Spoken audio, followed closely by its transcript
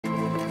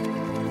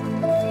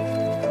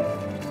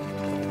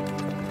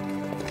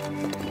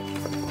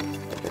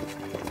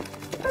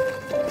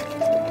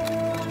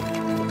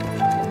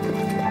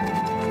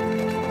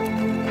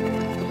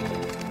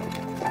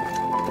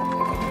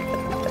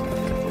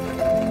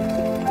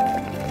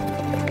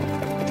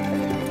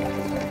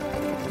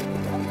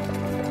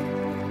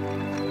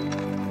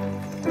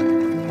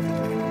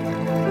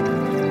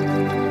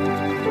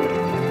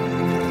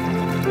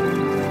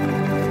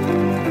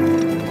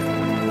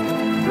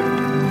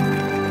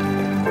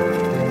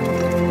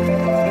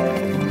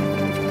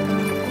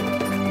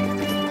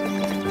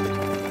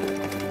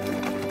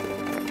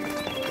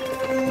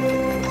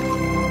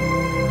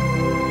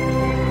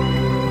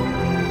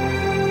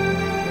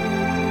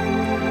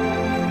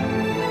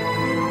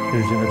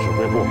日军的指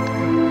挥部、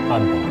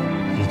安保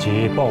以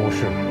及报务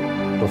室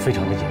都非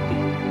常的隐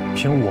蔽，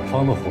凭我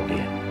方的火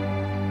力，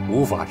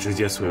无法直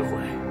接摧毁，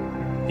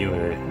因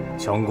为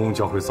强攻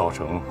将会造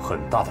成很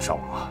大的伤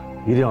亡。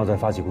一定要在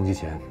发起攻击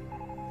前，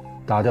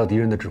打掉敌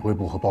人的指挥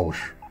部和报务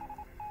室，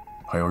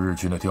还有日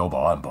军的碉堡、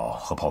暗堡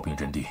和炮兵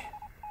阵地，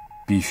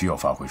必须要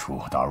发挥出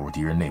打入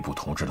敌人内部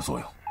统治的作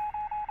用。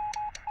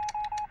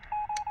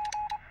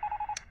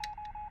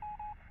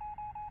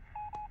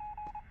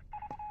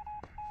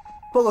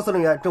 报告司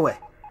令员、政委，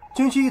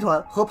军区一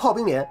团和炮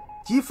兵连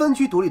及分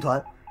区独立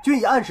团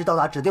均已按时到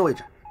达指定位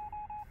置。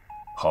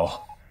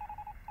好，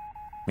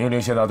命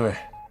令县大队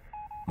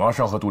马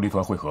上和独立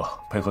团会合，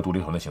配合独立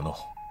团的行动。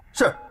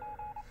是。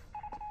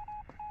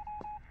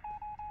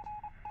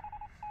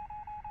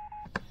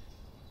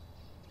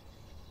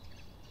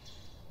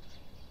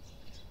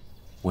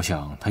我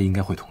想他应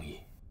该会同意，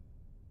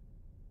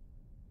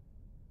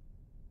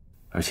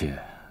而且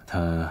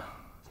他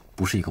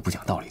不是一个不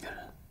讲道理的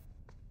人。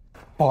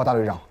 报告大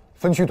队长，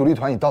分区独立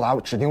团已到达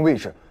指定位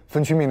置，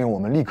分区命令我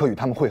们立刻与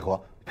他们会合，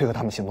配合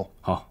他们行动。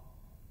好，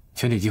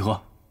全体集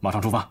合，马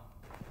上出发。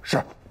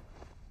是。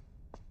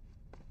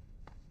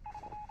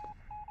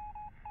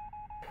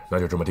那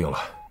就这么定了，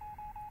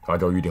按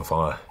照预定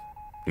方案，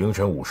凌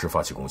晨5时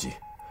发起攻击。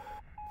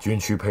军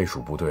区配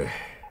属部队，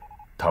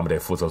他们得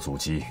负责阻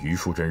击榆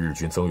树镇日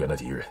军增援的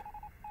敌人，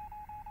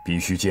必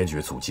须坚决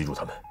阻击住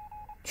他们，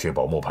确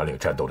保磨盘岭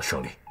战斗的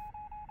胜利。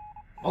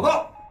报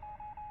告，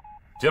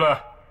进来。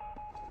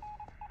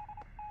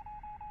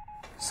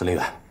 司令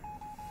员、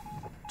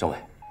政委，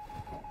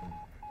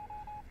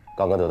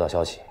刚刚得到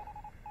消息，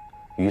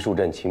榆树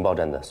镇情报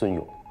站的孙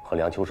勇和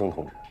梁秋生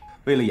同志，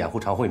为了掩护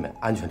常惠们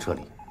安全撤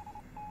离，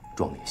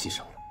壮烈牺牲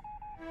了。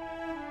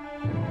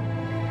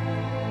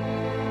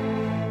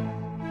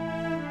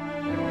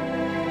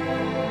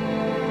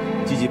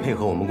积极配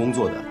合我们工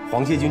作的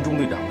黄协军中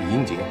队长李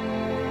英杰，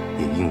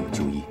也应有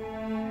就义。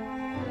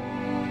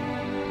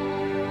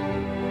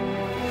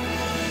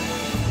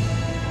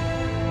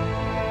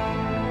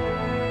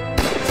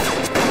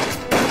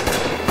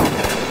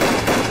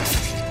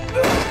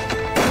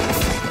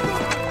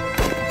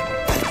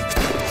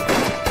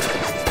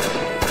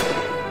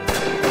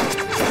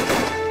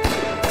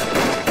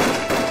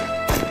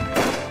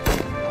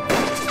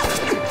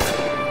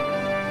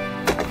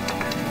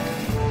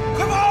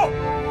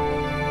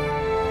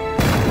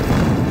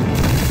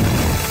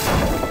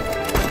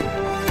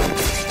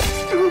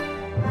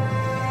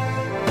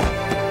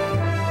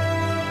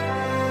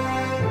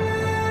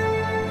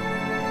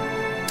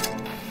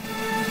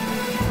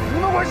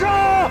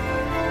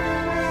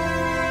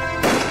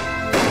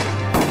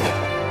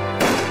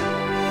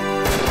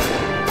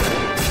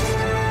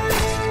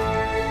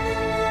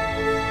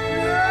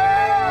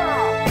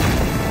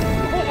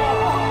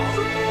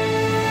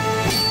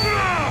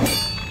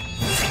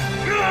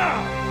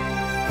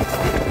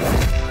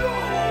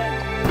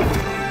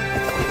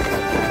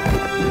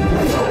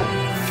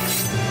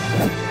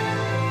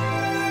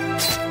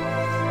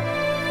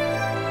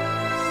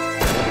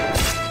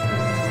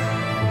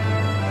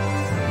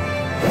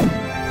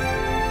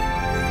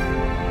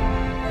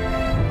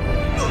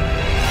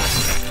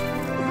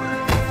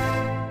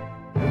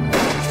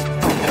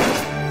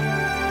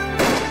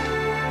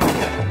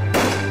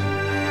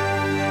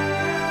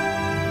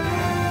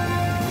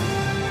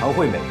 常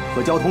惠美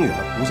和交通员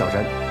吴小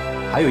山，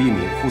还有一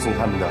名护送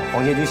他们的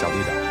黄协军小队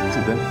长吴树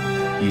根，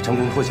已成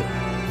功脱险，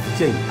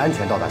现已安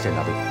全到达县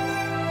大队。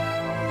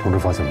同志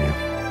发下命，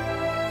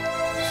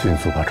迅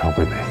速把常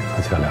惠美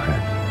和其他2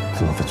人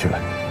送到分区来。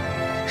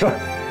是。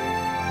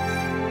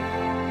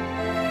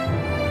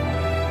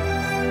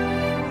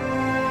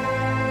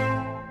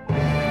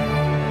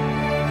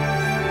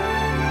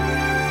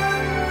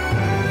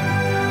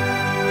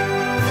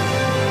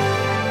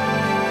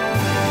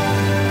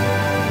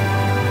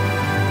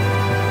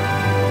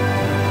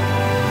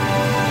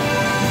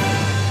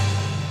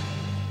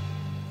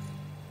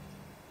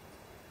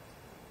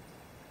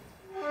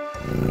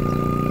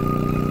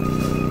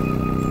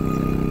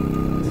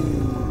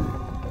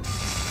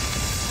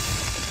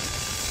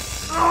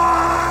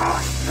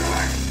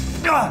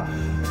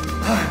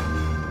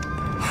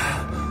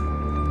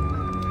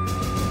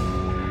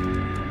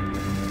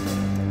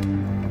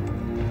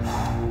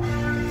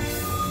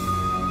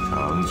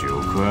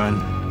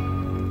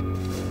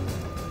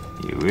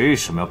 为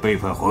什么要背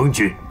叛皇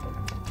军？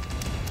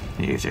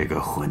你这个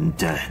混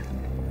蛋！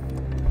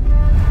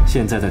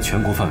现在在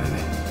全国范围内，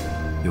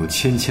有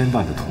千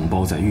万的同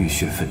胞在浴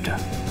血奋战。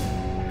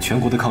全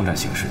国的抗战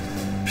形势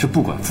是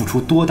不管付出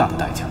多大的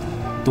代价，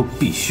都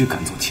必须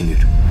赶走侵略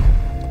者。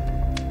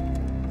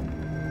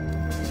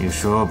你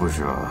说不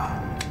说？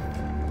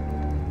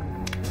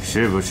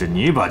是不是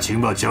你把情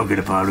报交给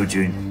了八路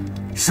军？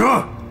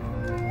说。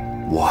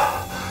我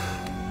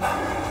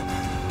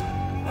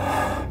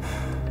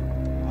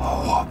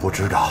不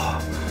知道。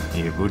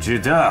你不知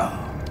道？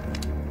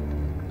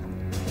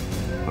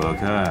我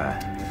看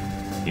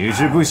你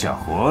是不想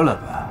活了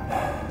吧？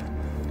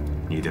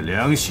你的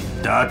良心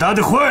大大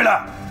的坏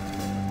了。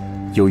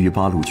由于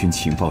八路军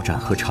情报站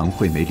和常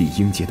惠美李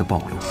英杰的暴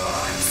露，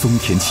松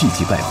田气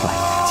急败坏，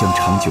将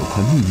长久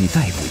宽秘密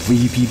逮捕、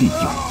威逼利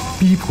诱，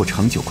逼迫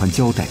长久宽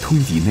交代通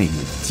敌内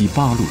幕及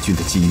八路军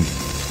的机密。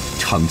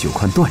长久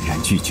宽断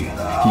然拒绝，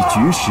以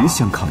绝食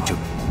相抗争，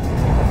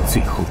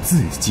最后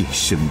自尽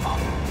身亡。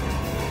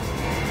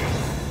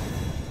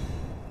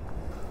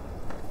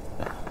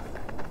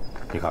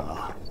你看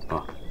看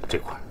啊，这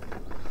块，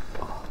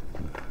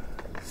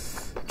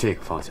这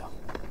个方向，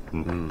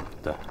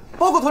对。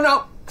报告团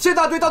长，谢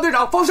大队大队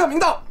长方向明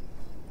到。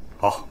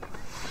好，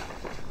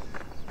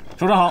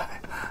首长好，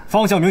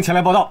方向明前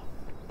来报道。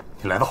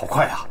你来得好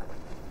快啊！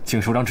请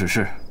首长指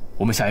示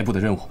我们下一步的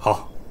任务。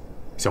好，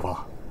小芳，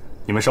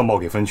你们上报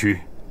给分区，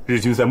日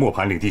军在磨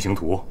盘岭地形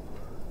图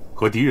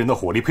和敌人的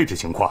火力配置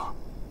情况，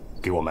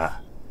给我们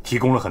提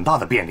供了很大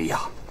的便利呀。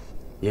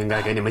应该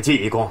给你们记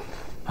一功。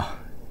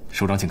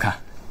首长请看，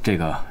这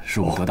个是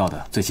我们得到的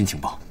最新情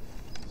报。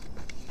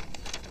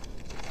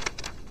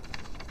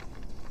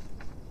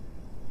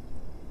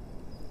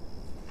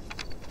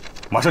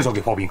马上交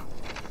给炮兵，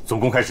总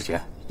攻开始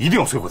前一定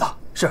要摧毁它。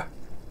是。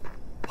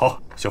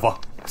好，小芳，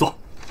坐。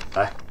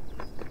来。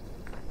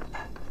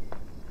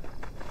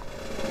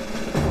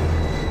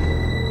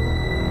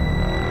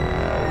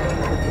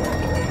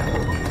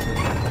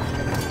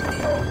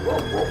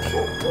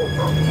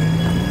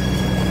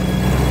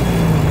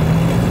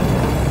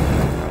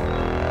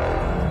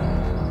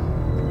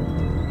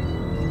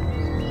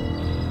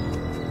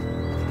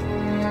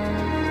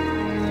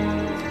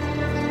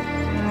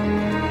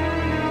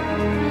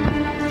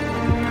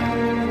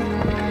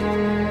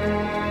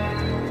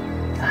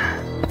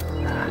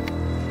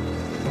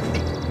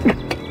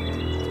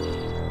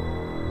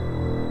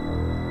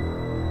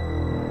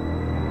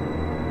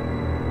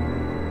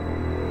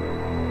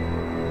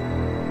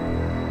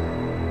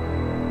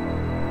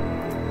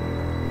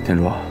田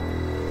主，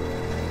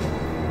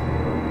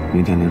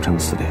明天凌晨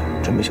4点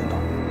准备行动。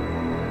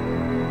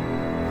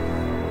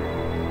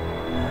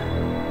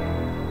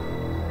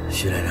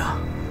徐连长，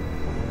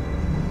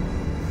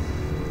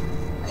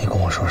你跟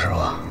我说实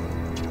话，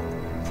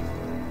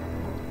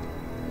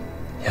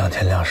杨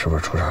天亮是不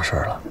是出啥事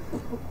儿了？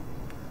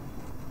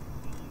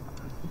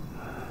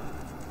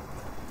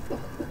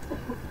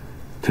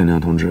天亮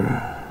同志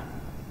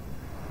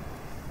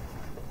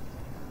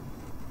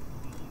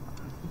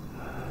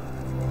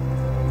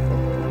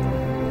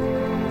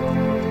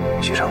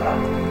牺牲了，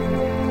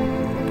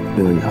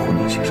为了掩护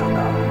你牺牲的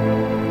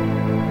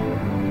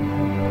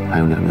还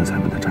有2名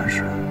咱们的战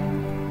士。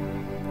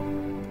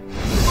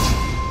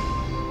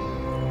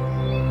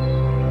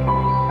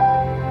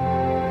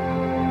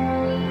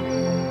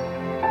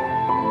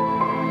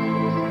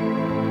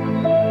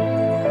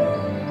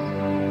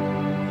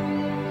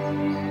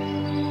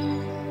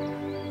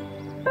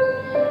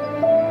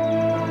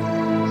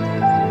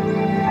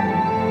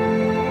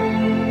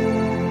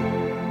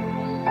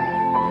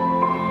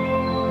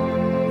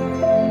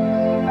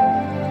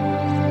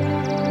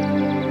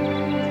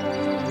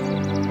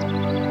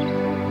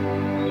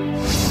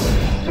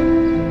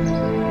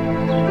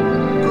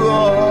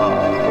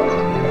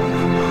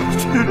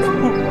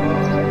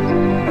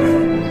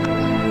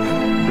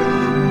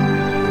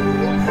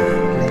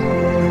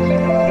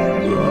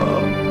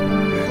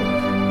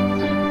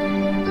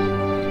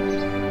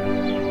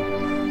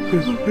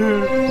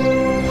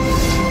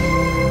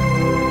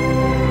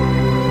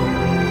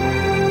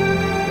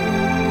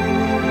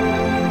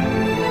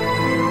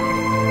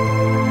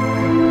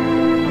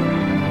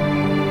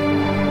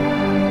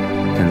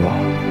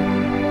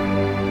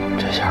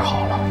这下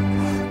好了，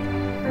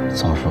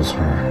枣树村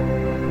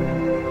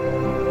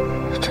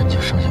真就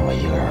剩下我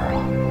一个人了。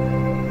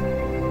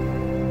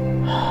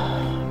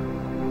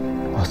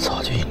我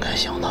早就应该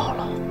想到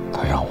了，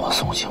他让我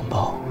送情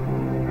报，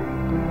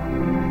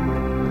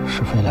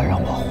是为了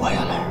让我活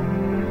下来。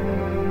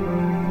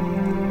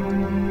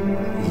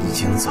已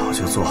经早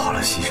就做好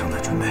了牺牲的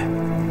准备。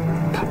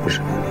他不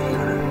是为了一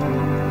个人，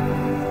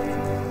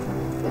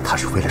他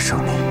是为了胜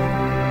利。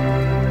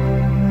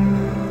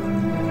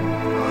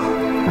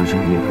但是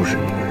你也不是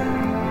一个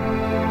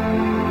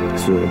人，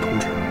所有的同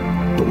志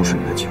都是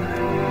你的亲人，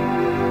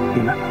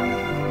明白吗？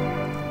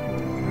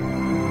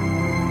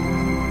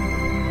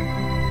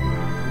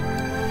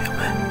明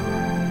白。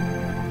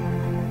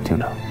厅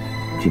长，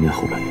今天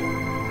后半夜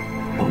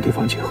帮对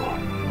方集合，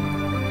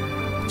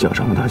交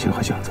上了大枪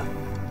和箱子。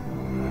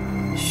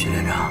徐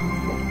连长，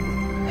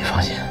你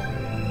放心，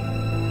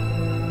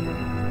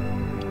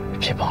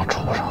这帮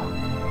畜生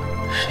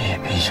谁也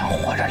别想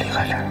活着离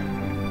开这儿。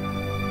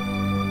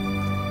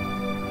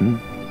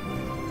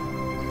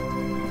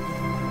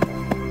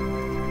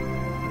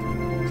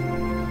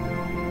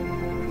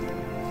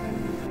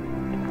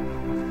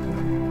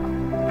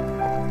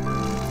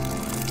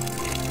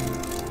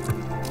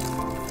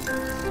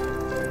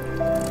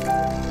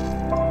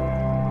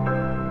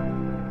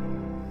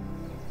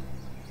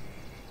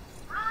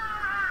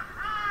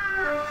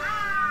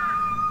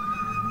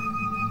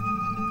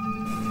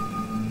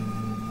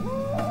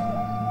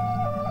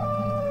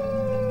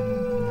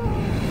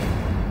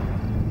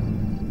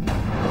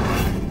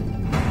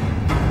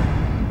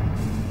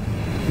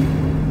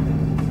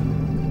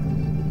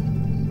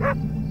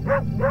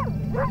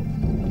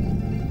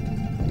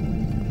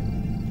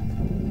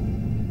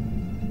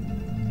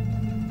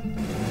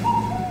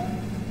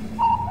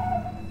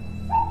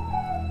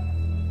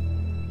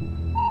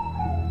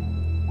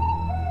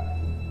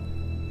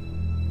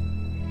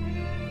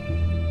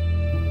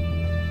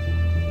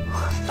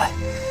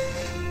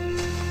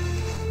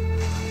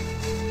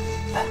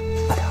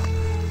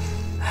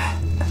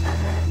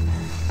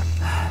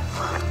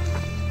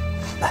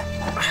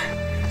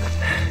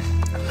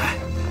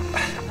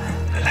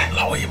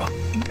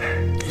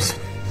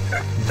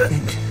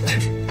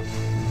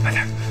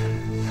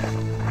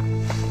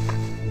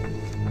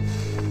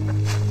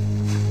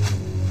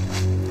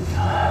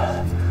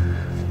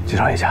介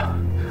绍一下，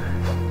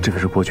这位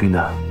是国军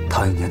的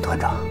唐英年团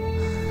长，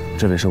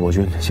这位是我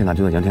军县大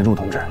队的杨天柱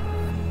同志。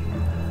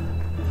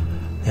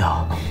你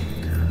好。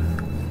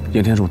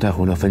杨天柱带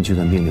回了分局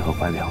的命令和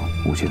怀表、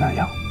武器弹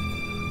药。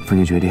分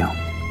局决定，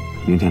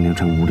明天凌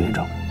晨5点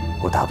整，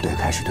我大部队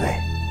开始对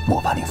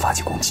莫巴岭发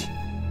起攻击。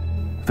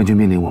分局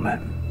命令我们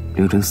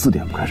凌晨4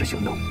点开始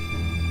行动，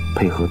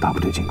配合大部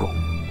队进攻。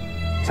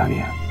下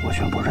面我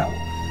宣布任务。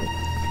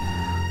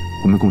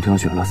我们共挑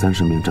选了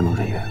30名战斗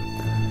人员，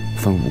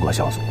分5个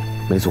小组，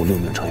每组6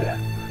名成员，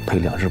配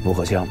2支驳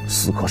壳枪、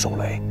4颗手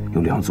雷，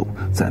有2组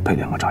再配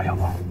2个炸药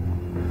包。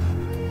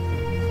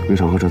为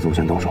朝和这组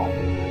先动手，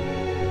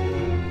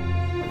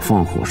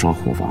放火烧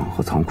伙房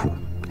和仓库，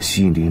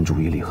吸引敌人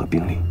注意力和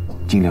兵力，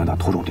尽量的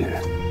突入敌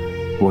人。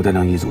我带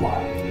领一组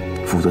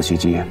负责袭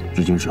击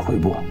日军指挥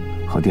部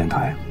和电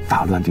台，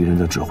打乱敌人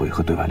的指挥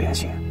和对外联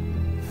系。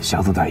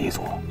祥子带一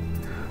组，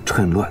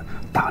趁乱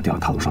打掉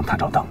塔楼上探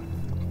照灯，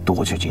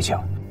夺取机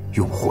枪，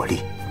用火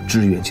力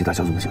支援其他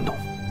小组的行动。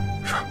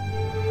是。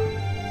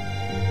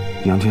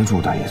杨天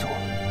柱带一组，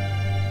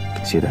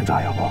携带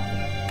炸药包，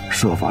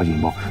设法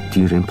引爆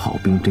敌人炮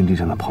兵阵地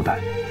上的炮弹，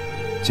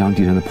将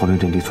敌人的炮兵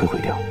阵地摧毁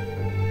掉，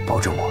保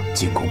证我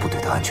进攻部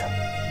队的安全。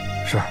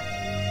是。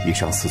以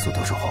上4组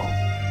得手后，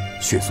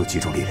迅速集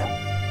中力量，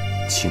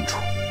清除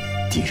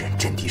敌人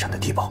阵地上的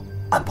地堡、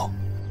暗堡，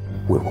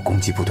为我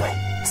攻击部队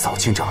扫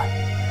清障碍。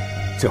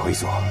最后一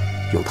组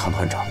由唐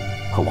团长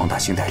和王大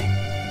兴带领，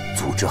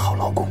组织好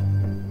劳工，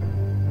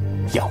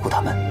养护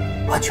他们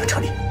安全撤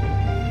离。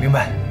明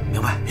白，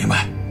明白，明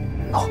白。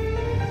好。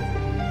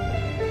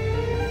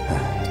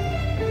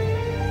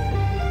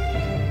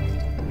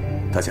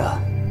大家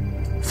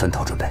分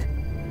头准备，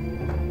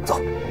走。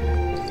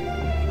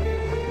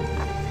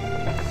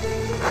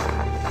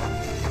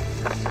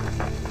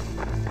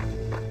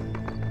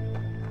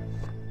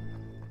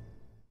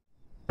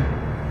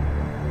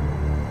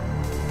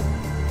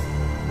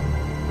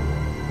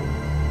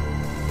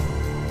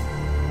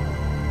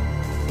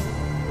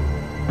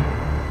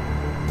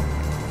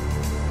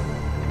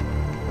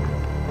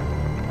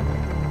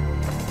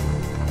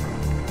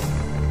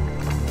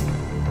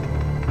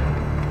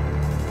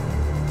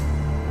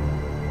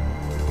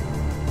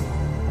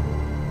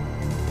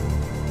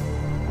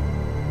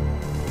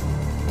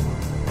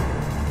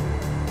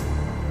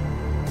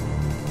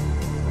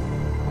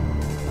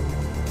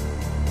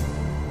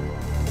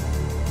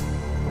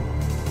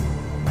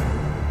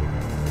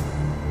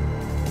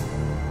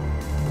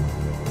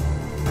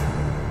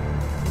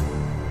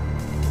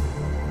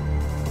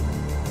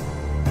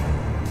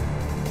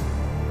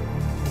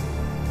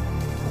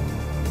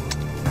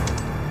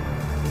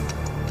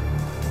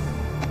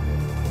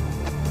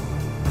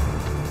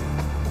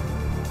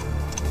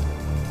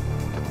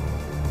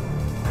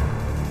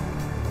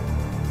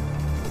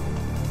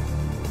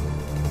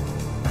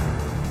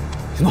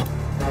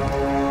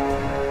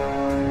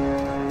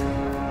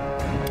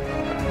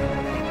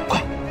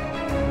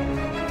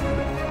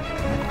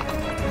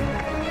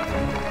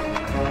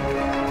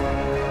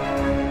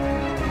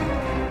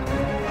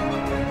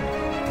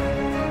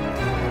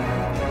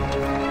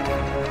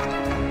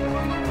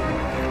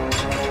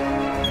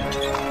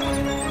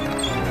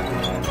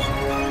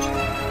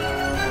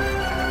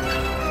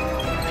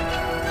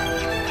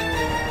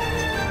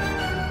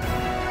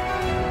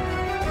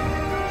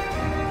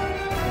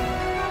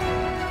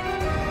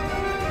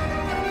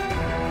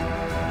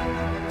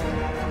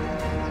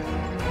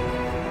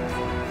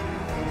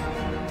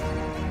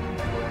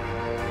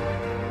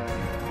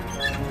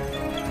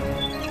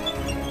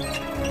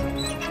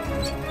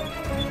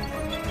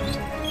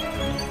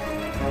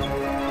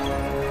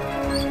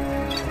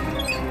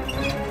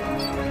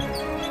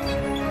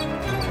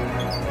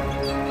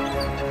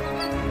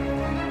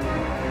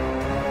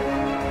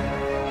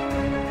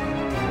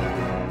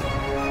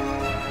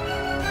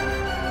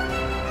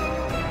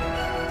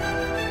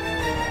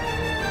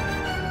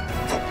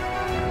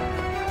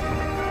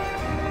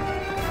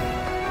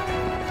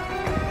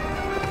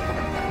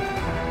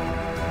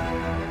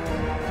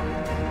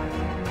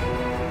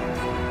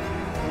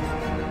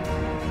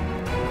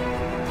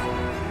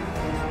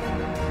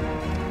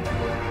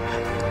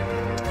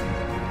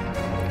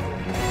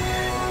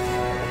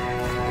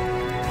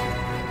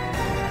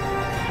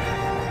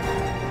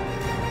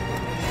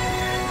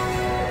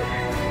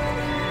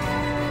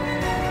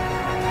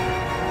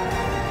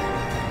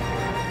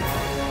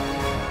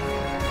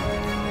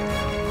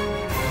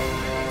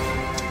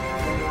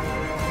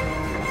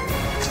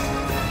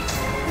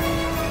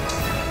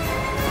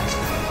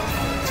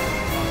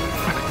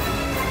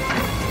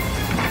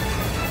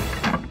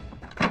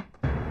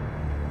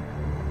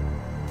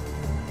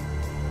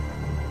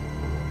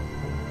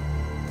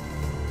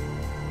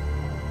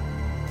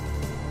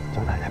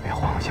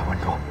先稳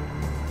住，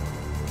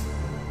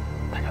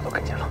大家都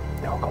跟紧了，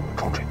不要跟我们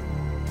撞追。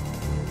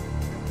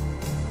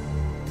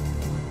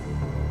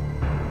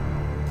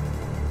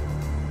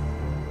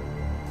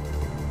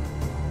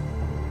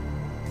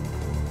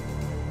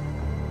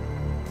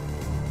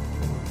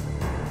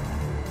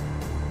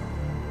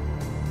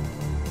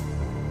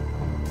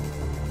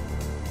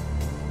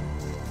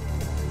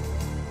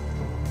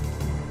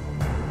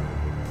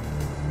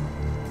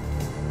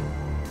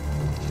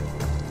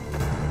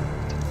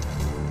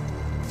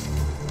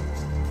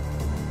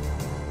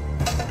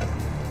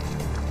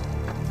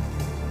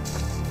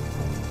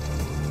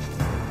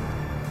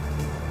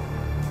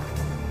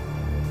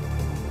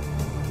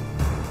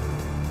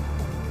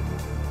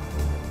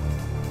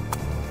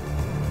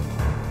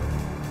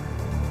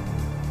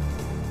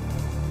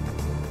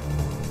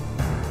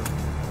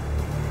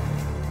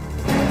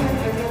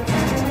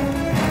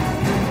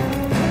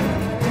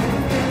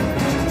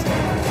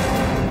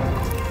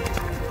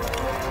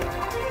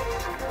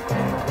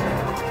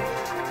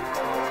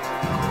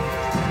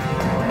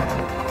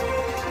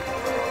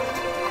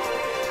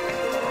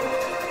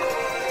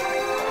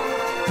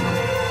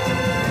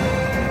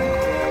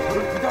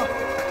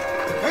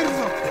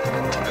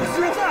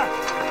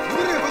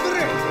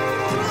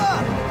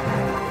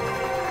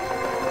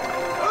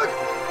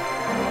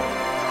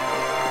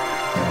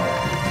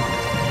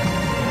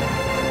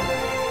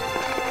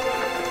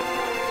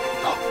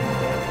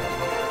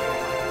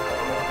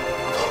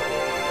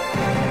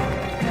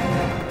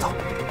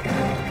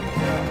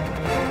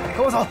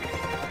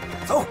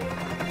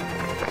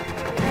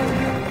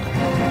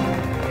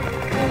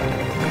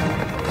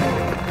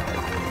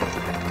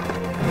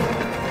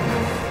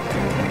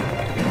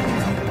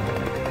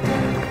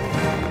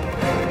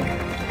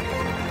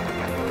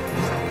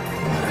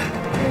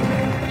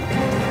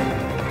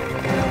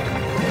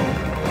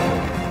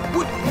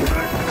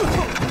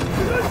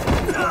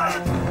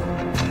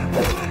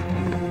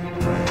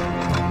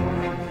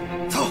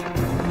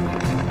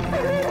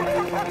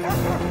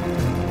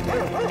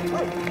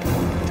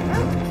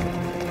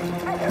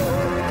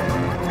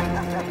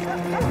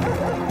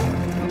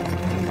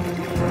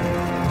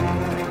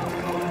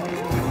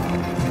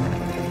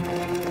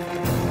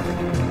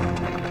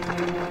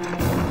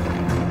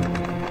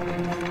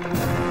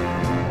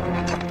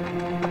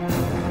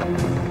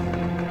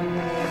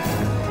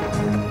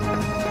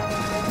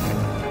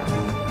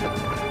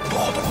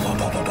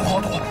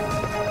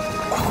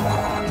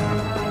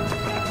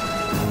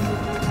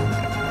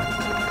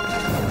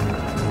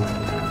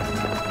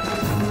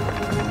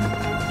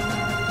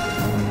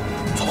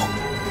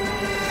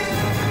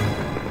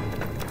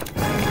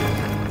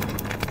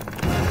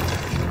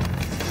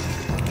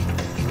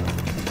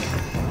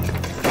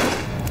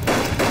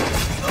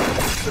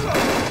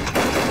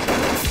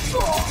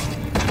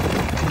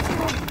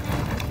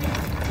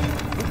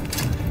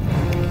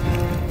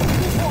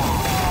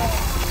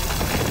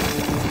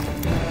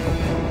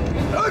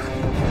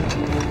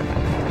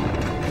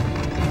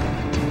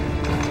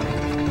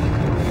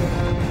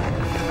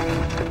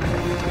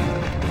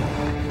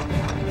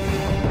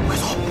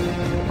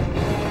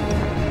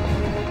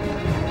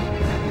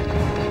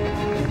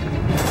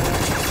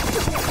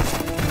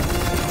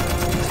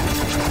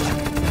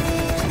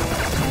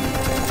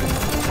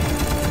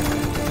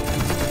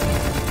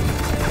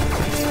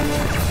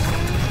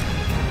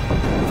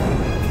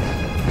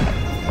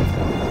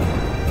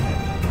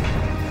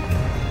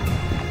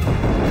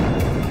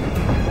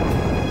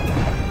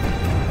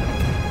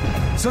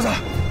 所長、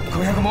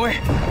今夜もえ、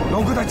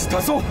ログたち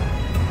多そう。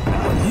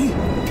何？一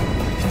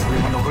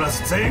人も残ら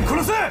ず全員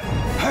殺せ！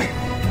は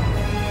い。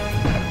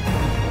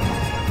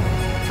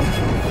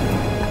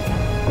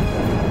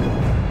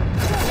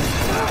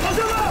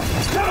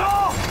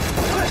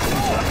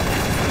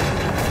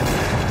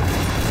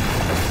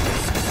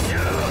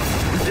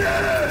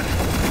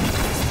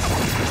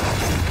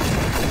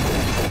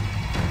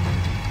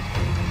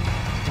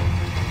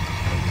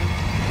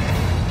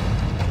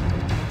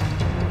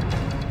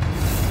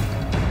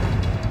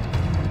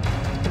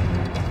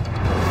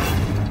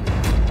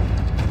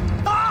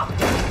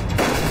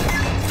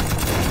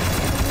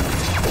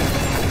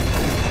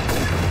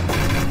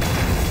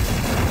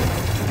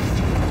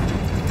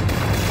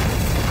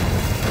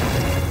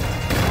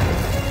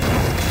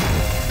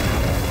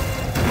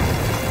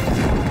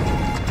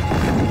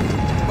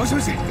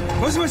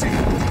もしもし。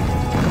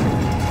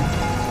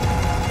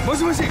も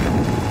しもし。お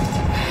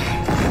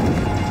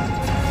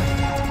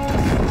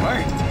い、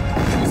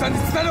中さんに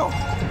伝えろ。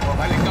我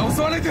が連が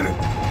襲われてる。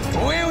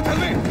応援を頼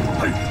め。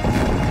はい。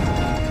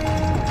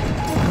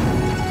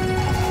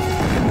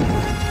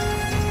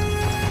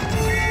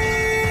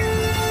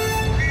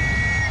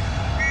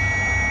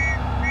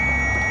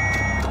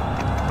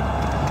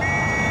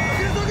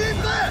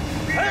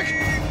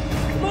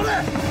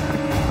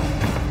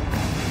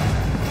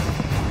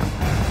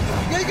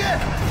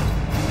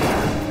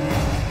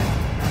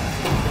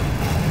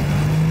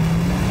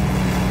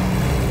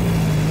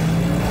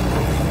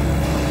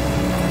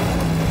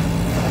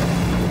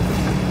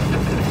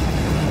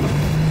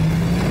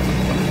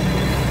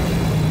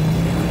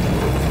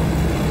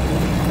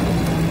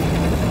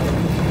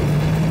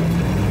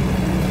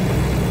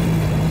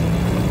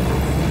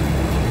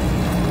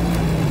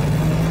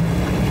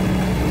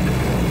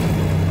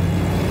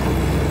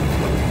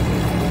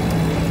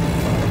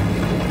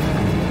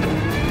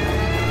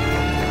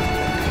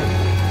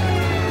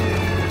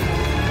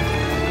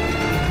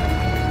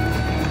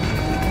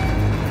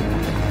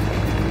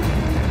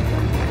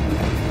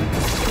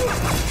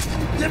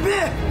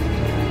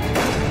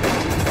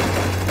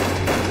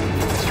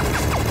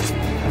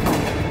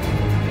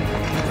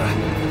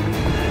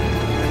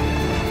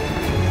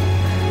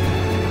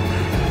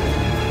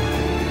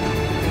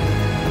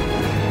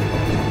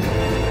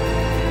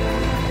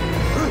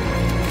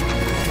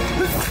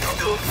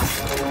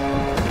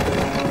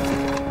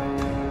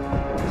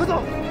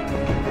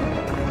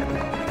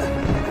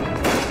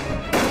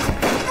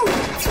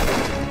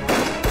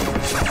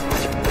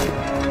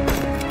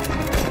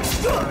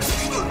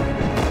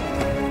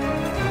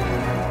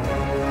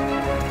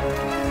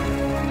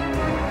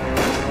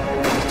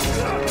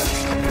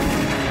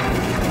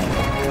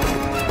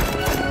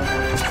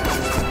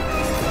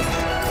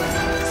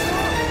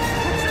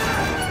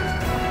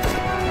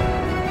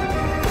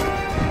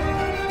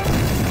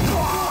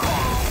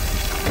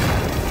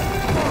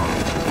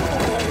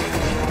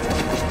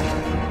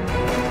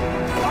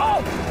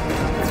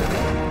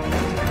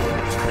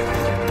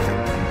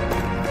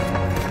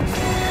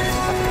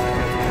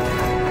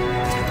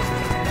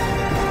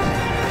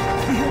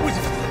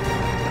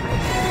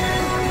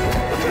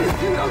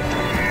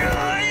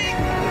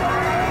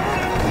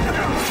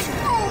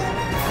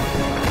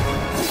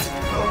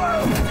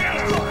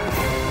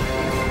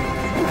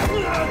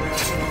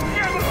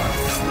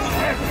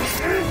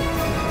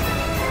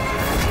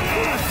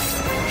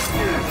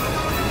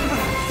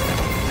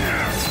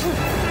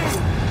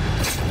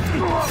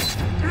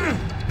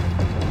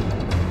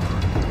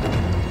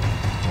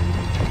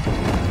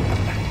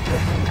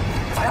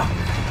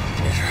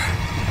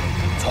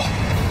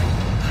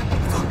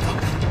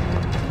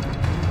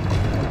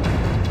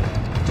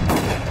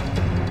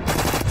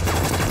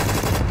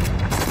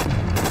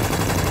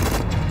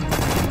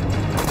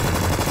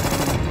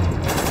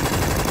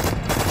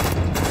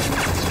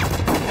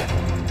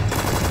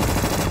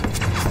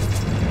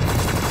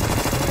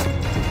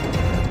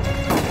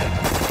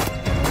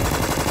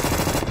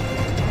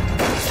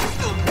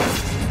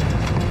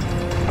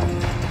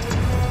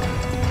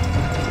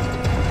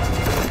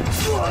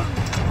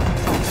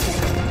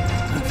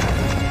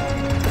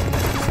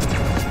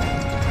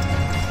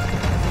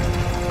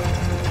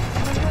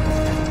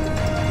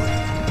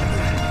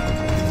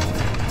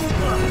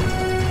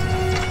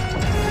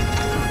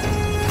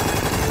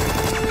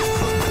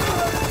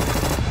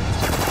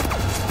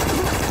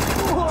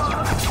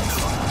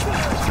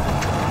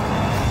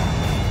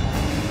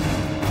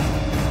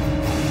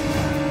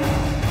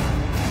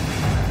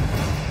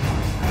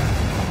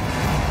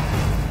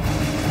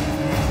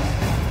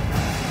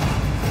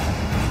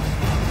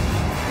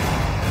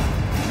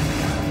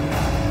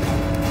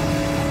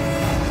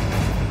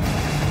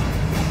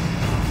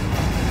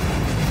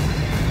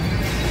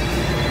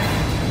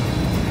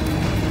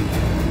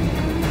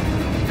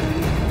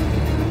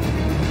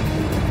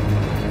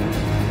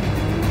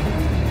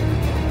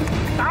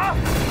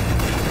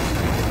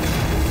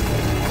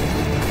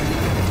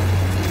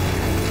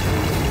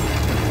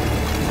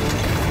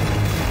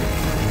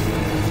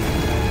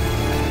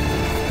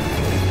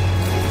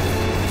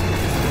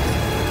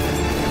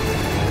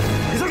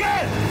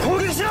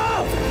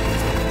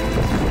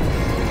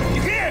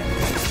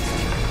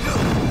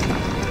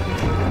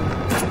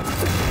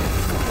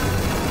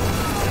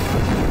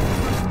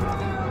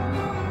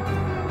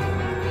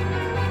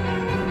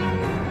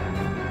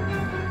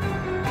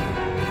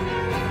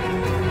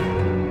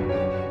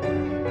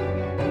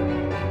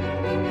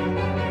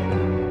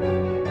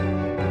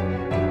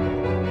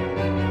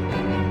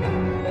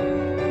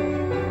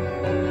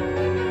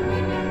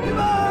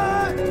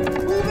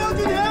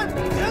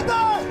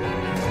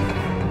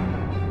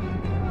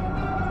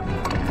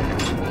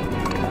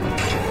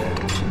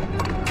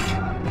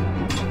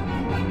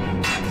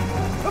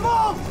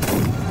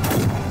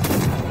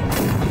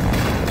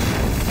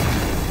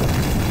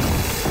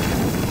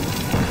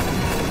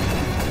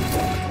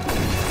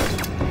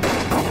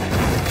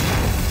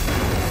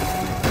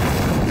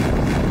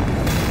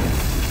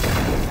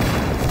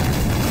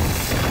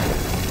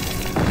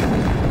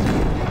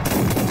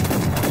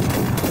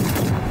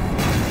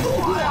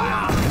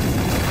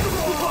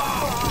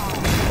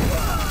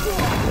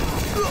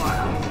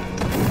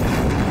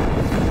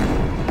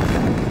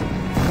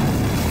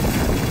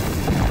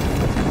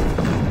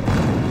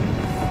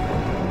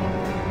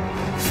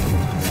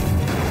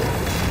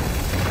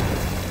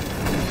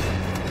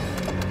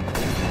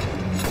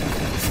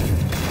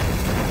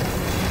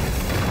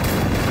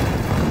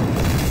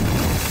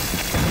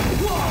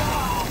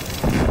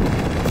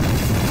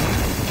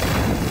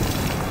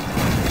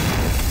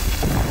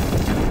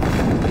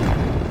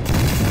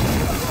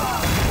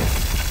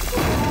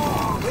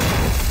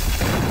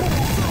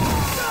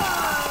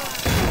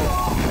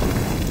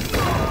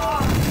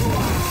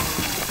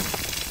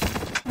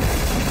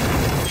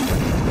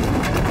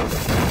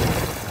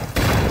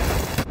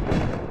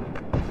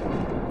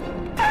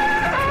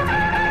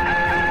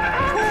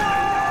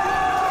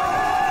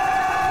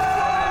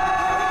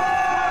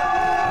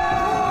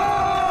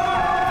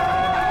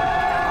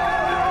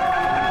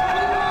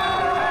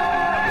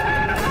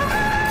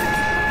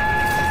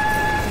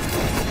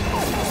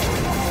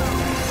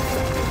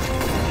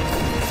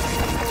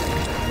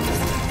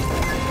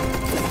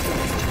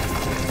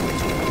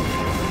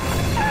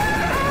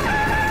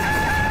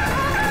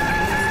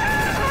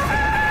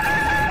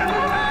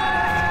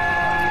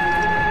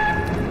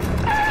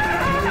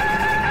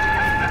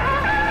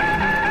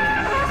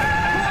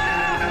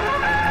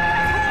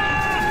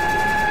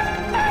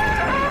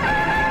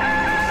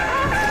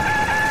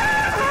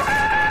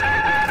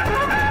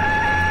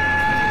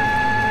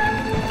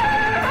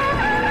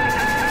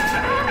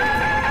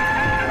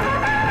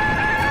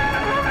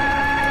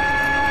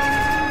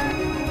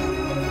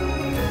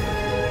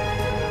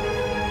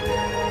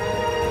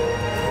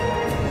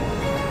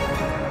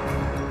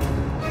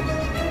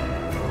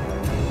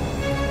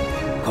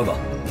加賀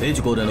明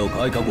治公での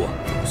改革は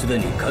すで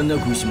に陥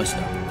落しまし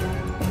た。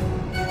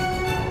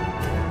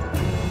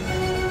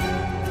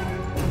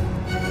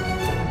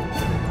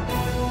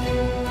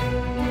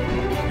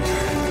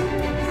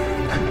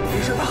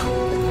没事吧？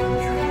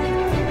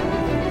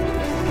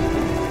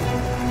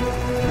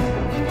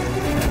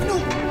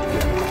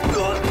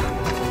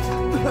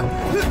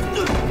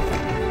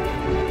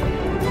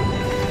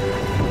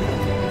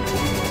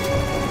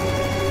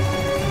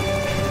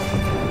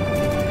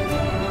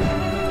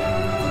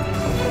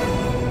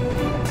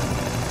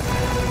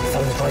咱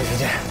们得抓紧时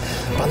间，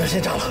把那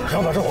先炸了，然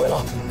后把这毁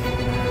了。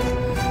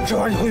这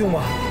玩意儿你会用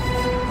吗？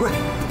会。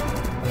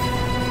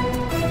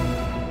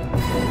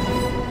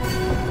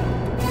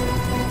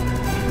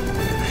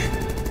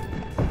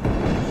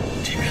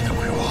这边的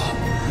归我，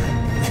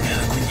那边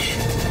的归你。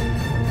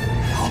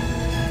好，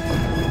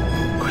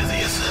鬼子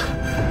已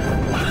死，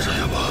完了这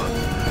要不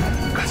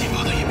赶紧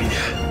跑到隐蔽点。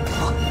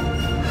好，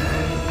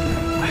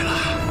来了。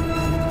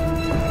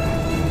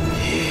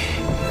1、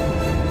2、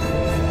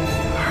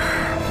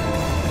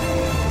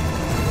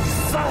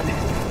3，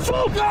出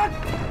杆！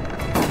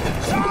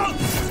上！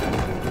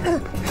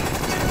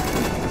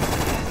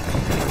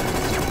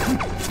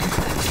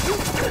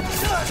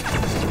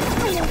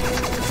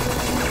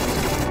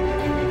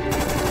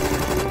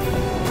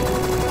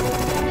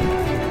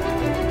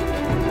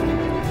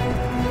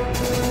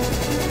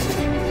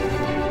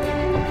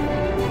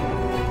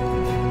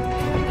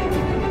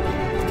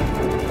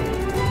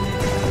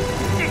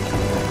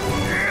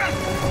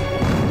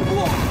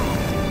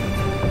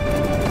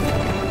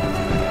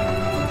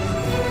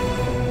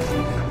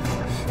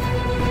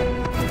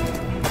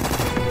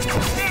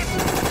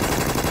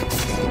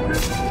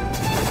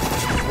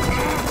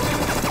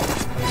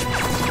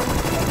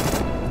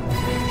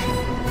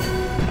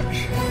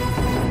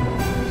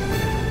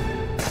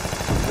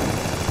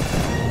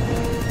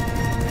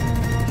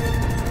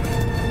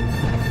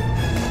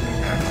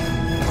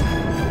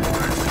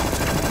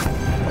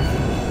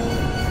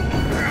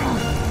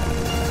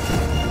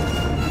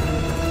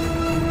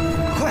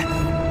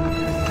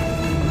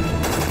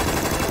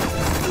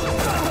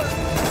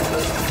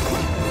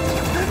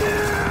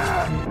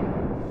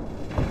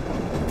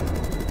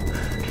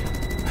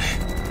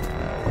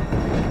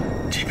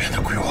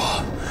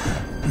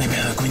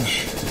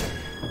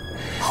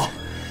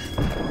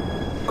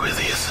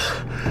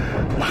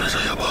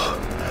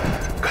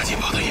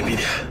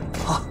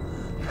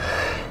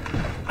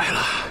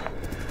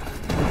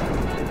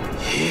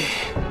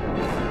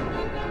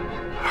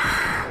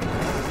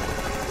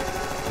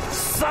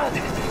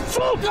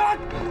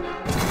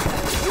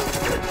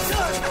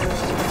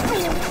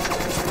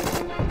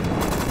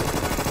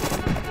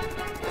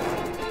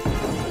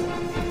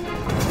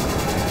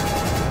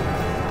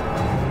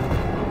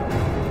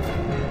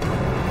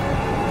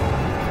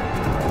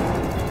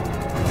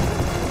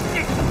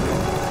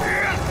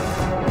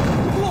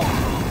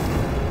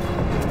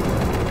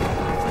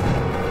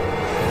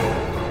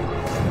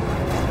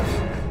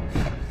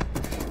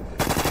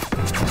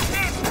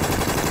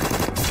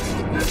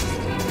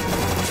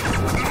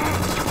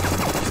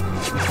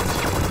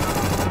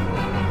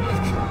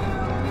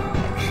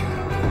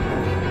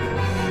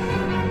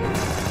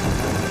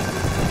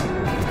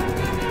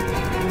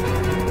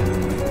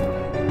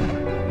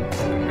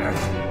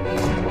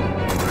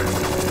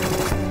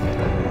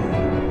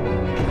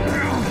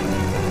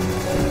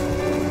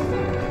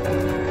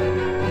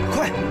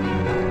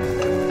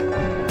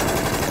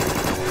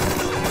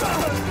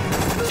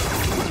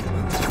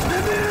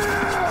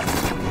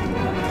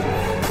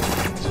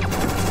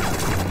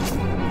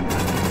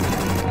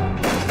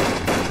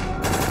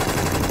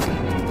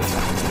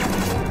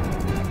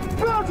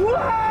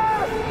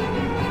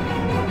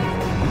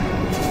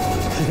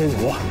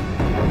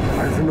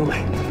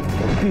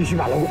必须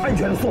把老狗安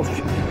全的送出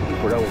去，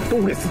不然我们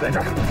都会死在这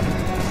儿，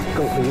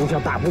更会影响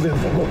大部队的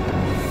走动。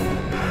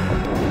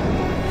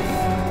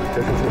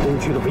这是出东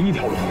区的唯一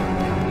条路，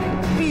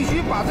必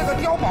须把这个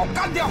碉堡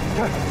干掉。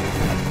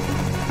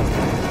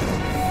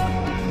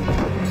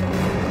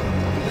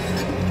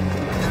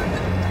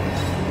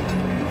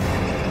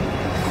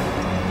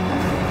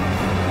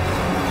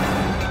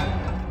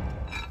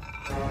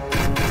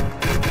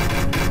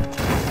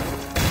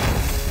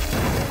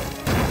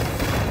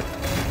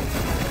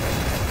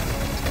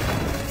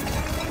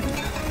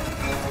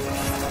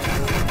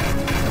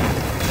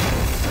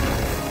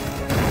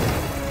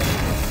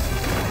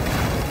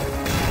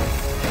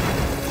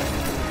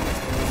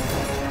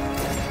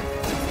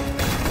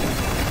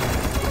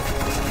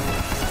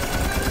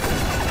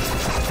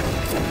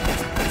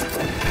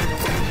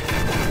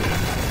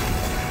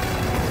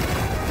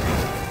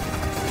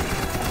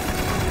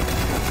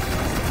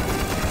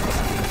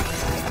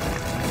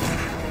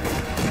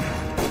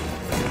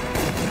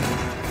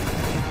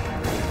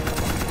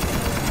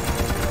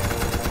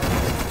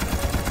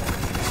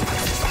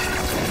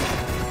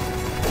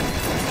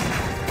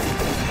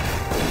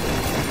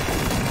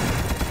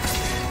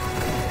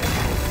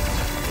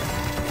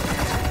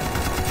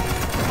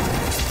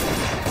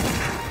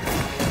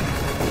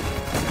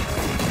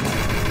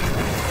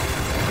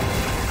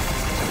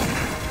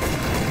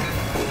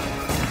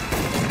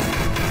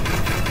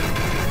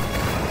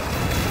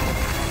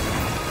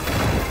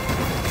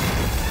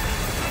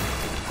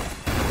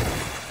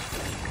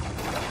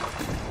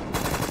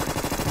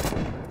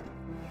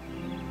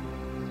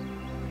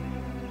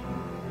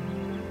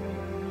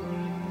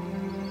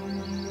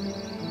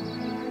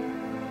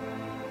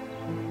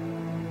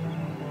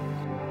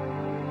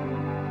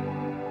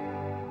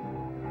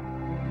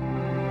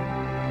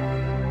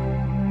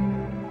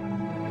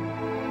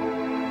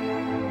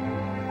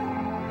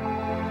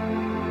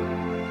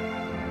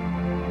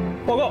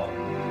报告。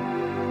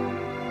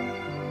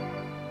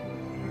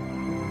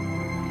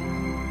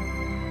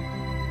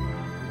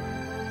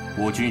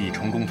我军已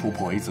成功突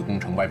破 A 字工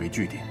程外围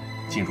据点，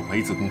进入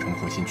A 字工程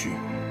核心区。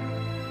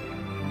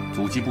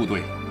阻击部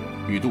队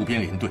与渡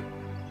边联队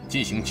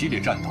进行激烈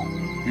战斗，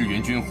日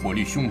援军火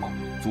力凶猛，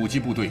阻击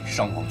部队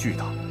伤亡巨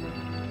大。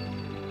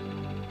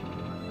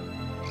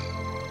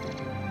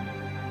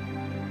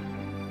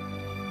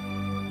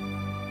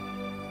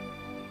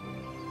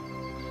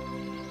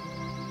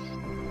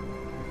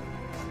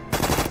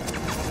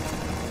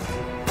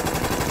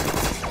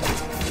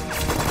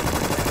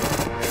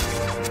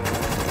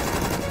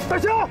 大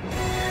枪！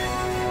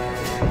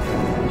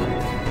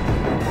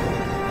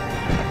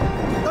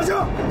大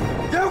枪！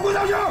掩护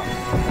大枪！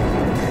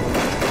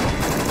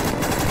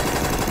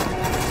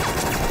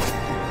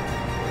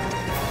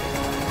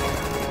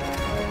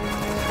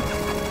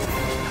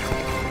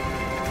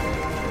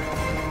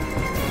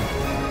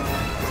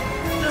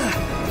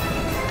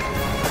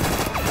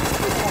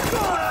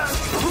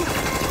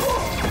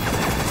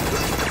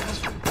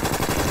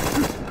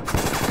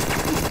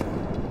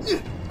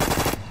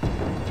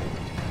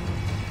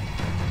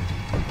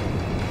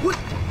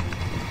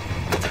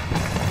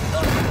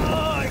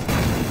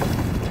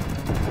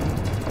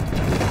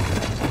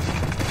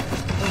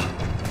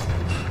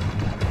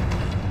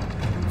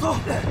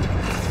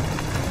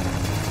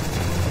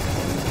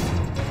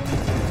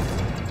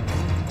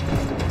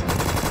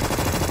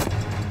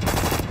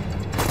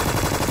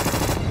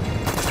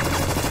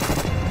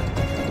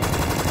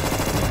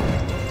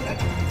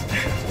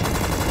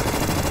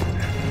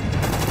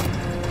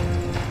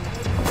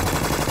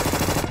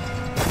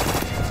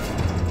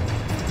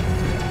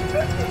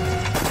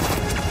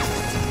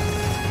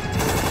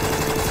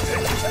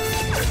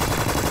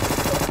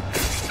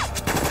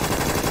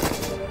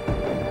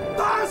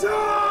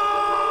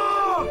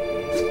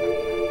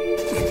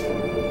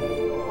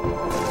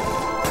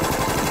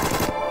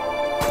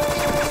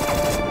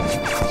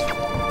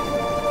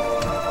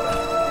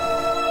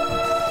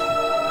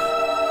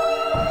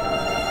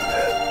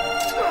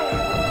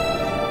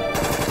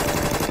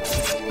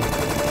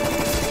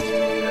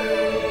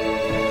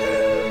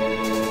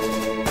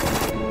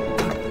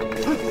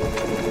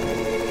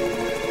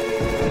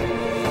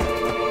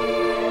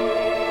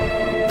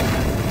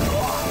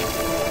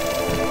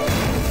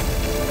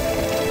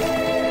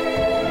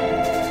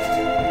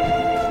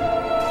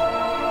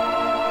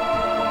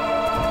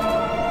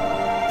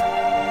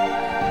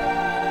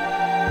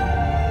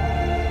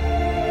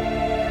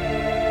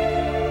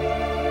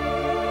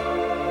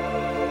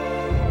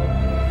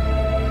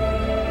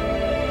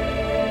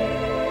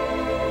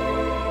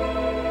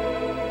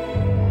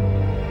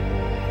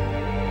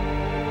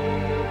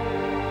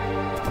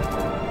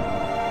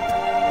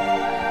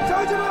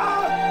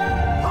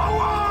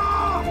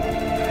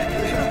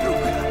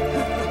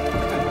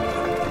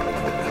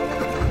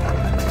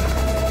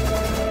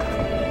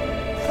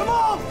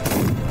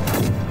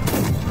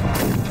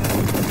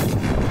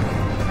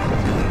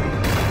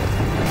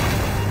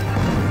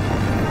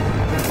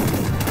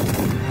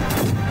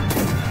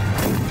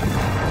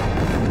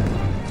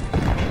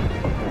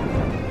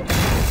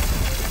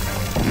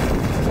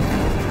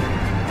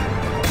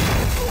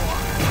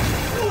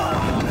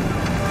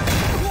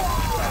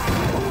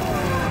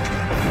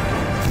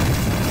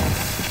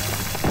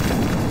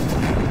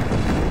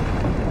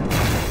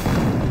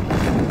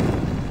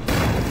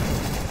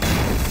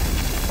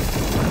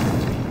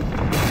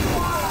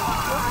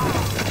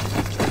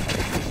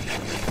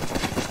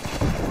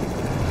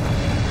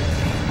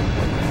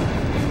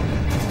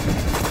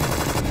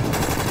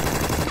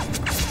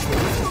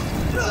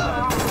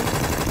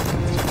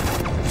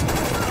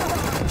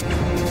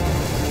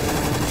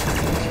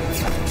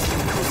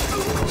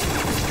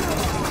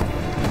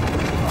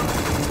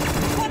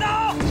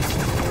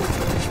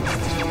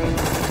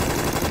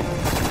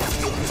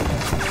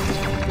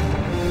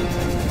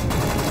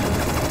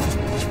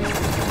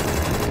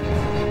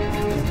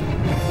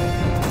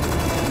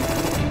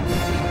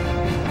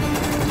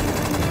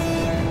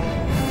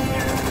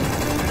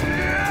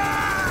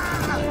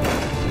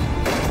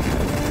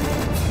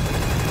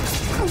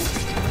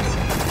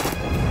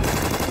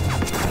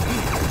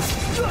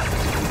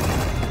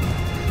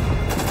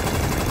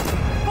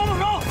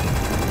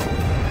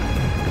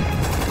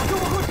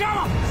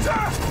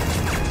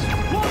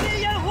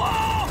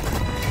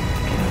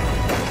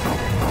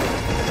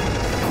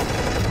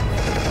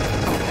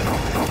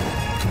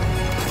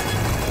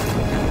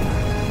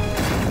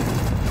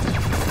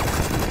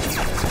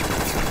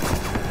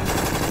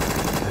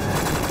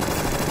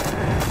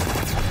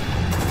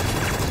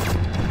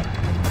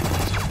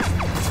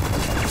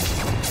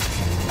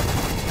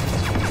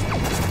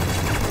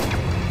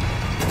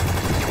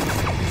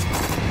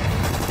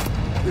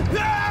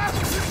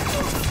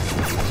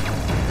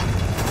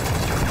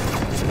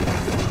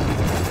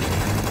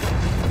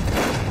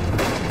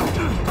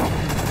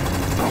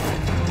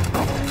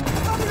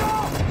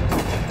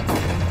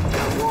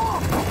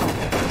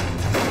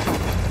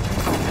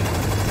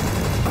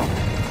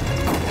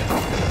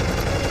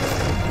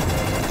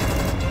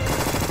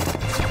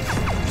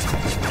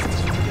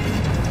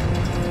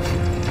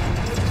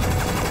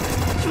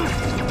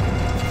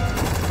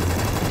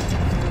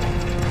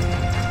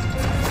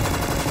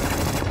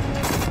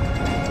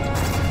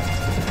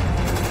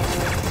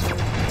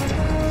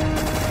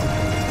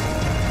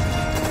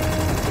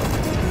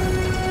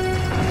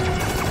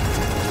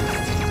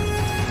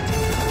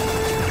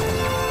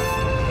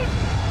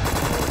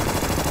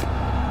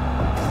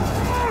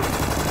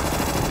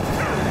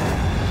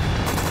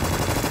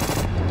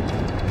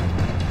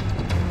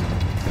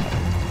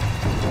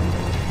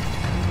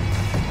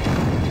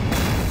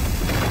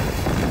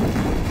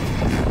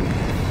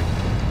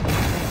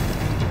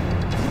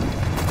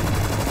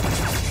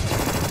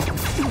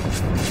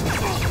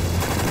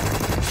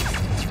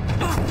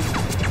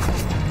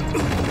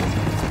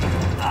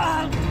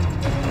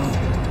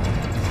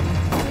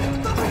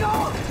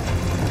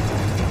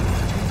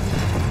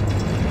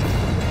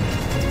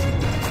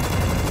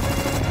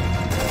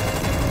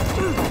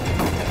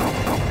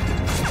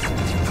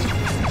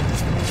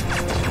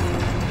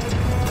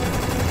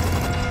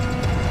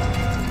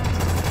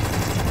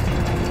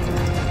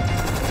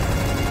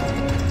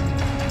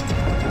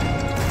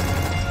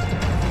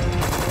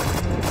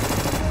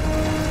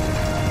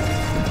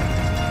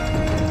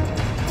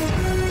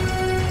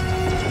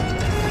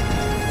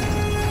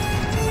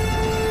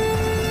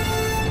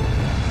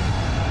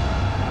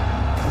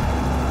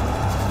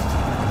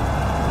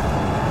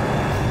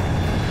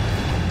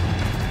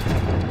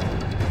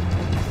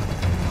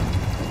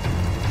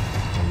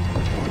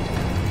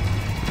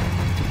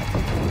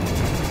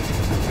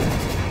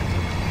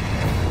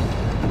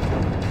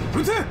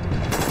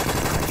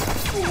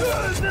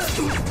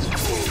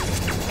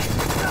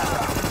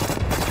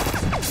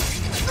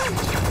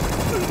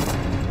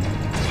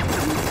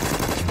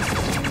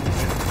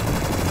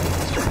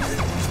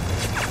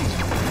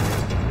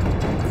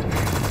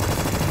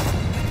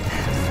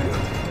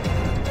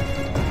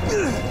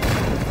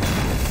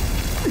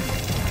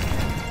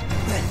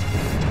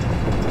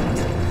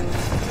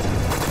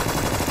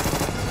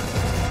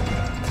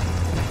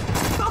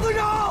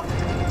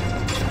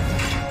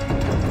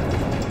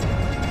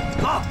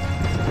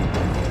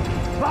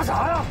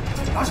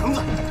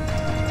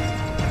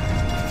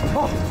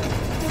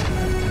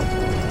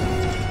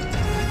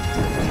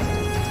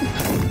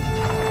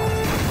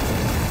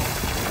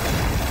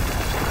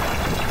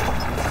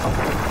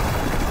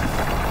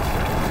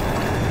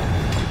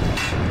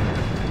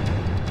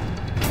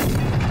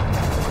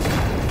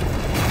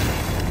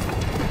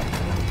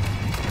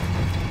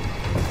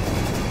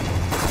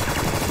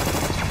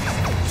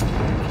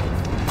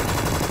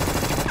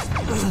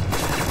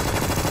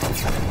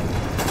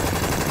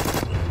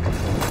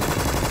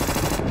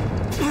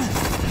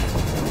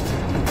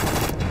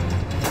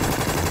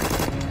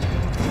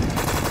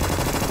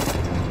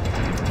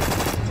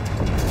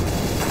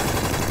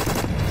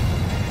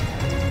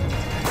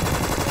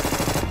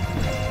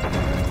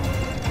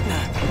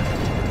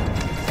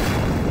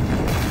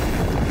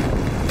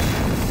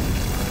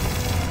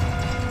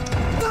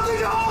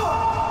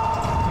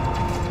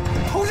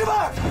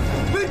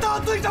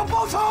要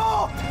报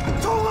仇！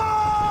冲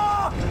啊！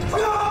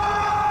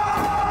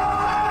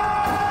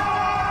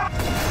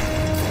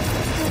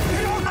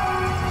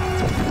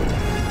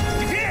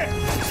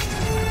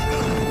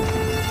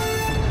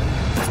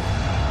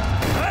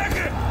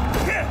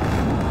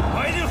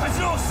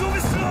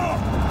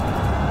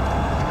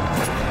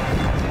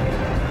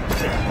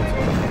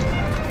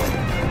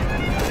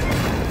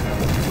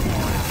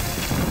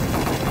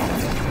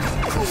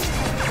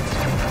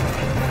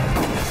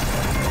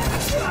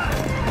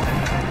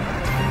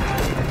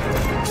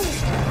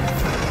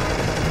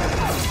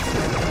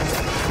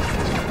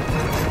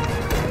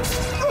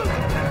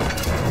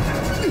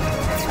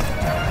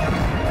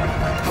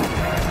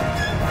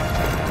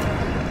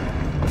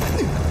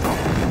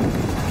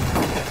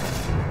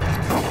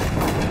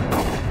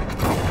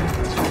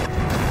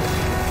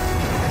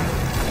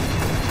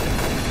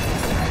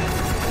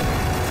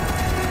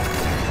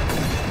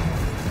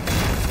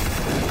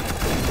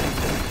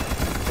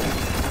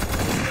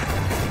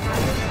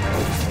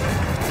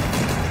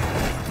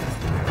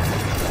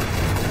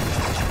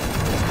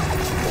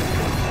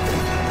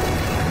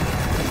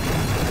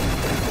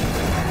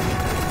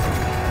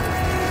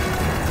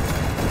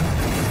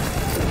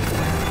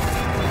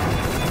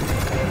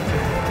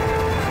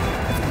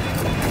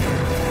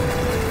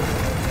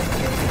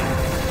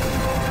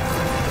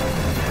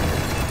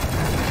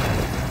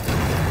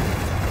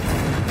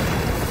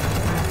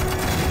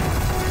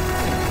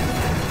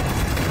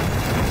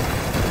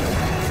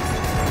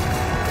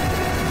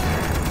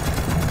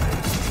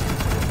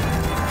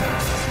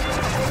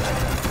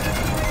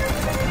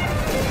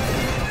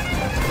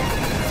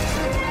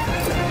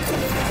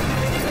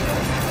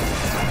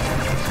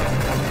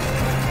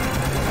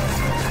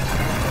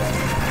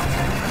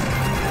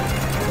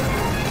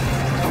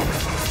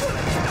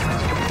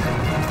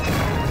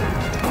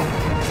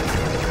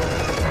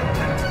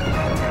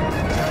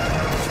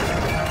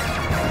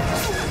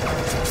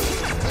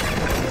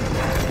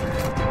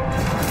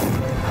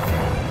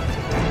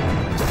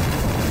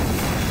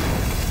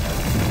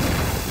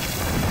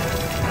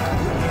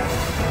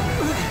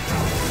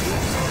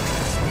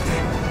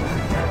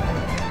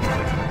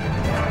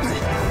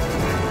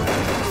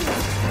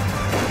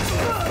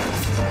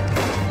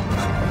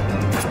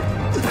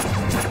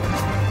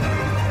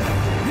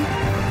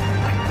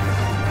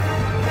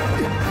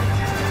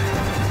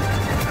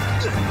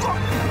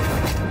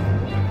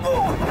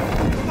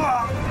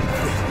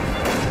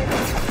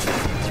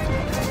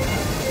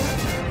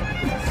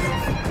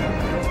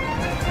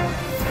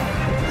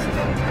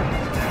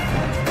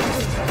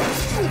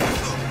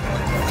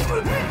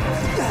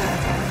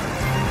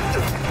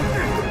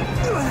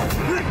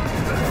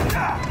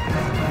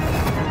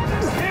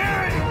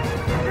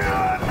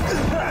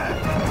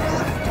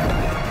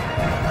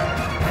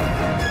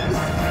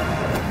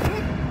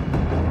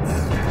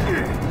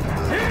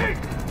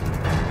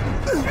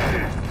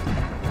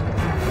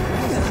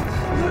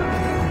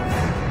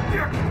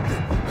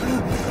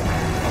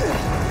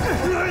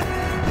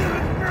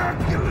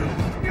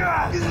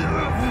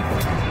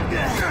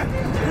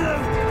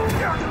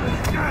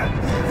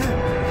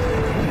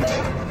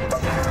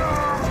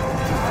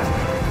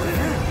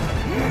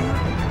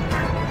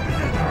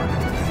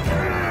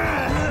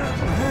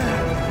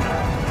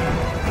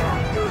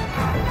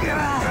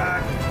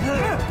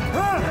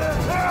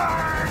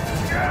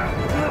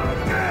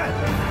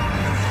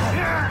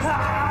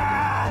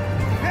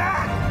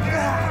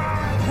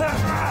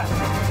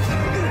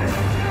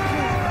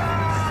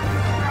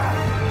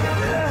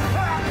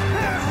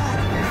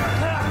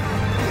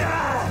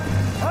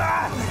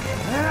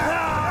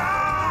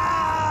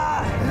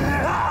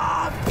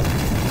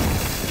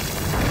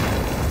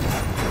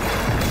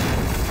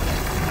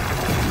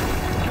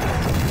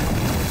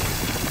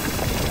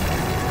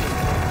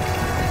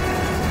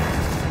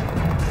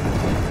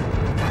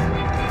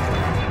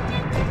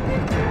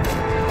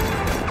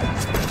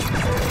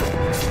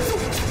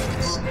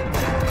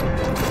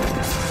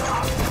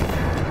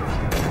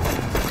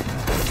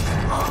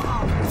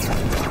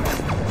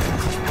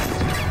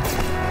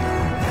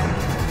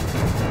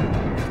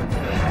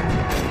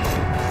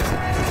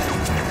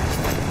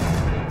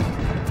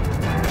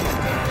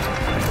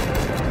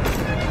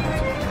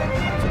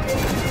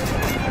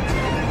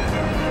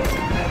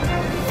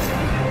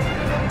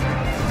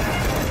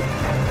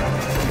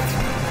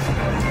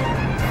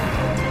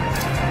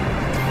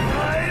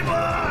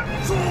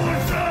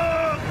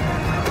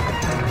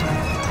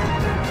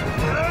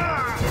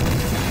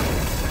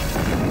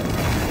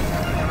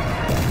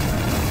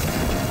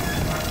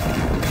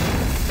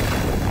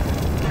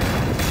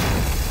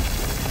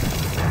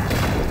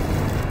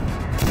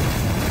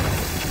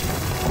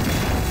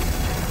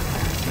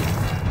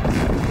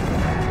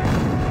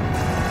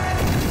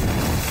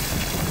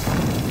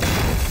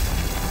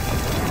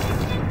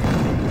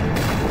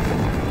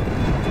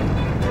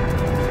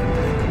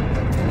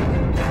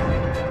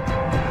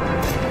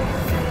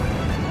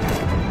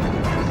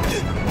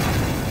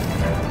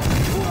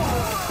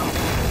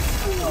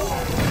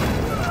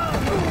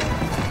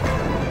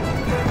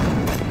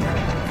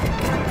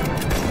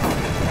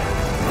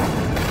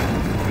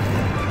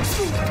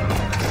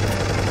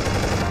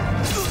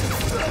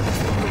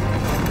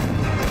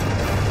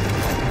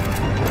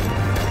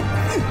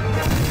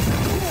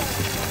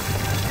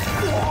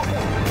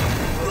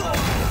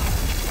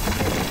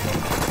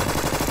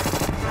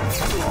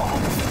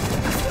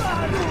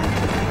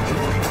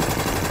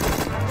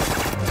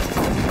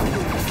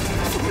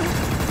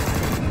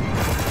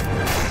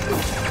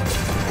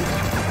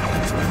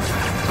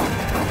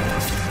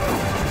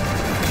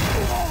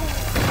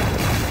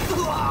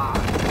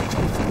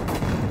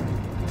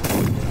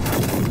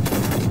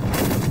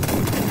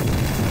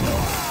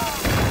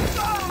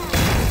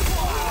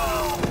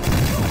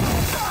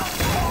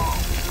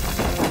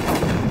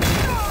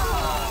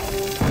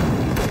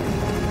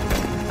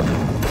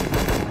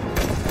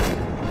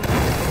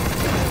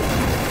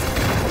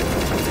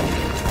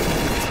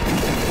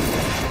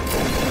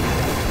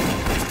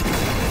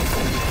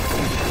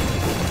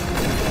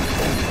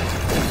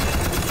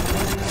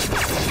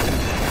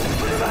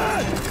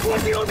我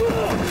顶住！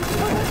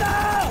我们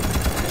打！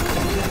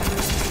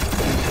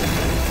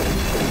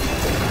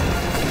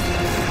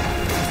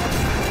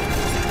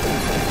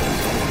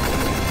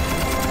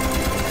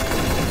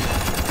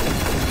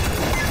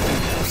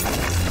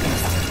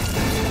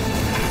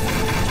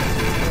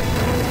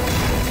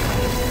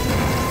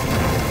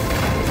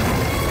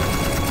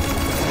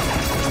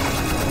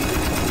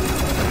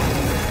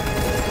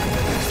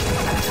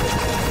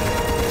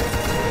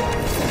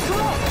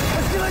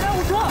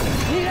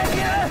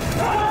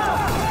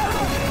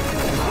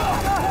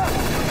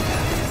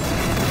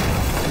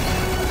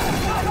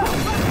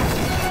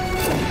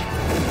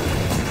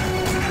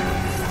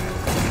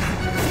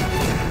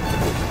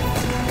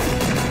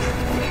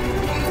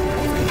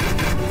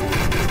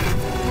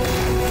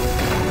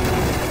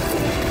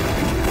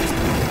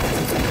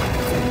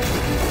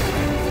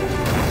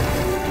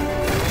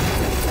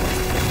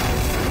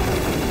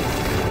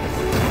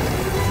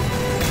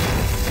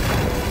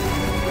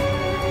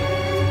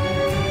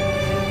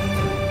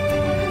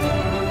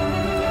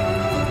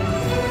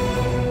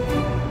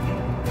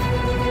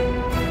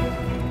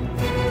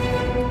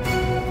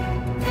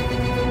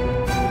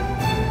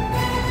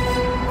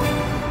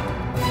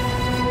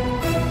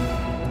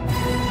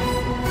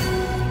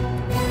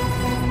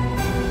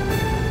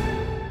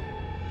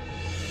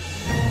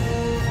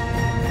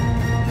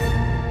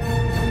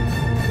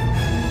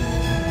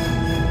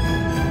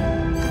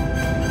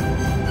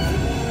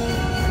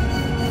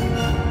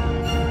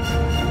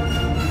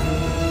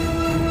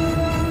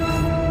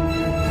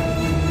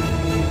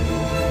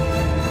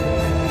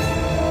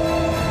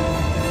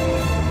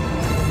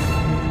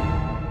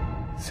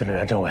司令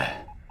员政委，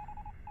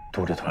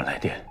独立团来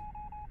电。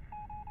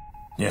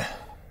念。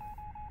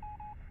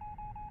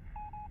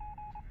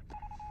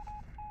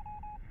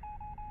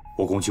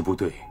我攻击部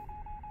队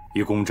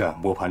已攻占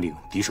磨盘岭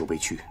敌守备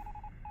区，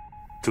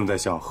正在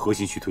向核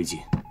心区推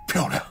进。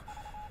漂亮！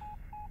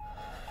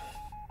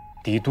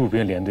敌渡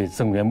边联队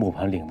增援磨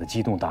盘岭的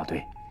机动大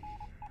队，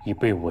已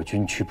被我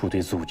军区部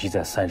队阻击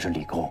在30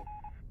里沟。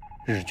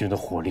日军的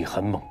火力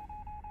很猛，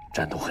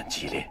战斗很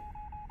激烈。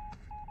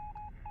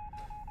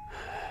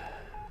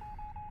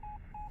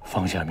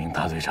方夏明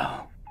大队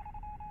长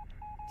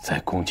在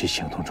攻击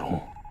行动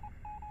中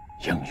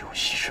英勇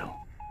牺牲，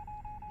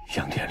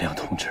杨天亮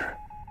同志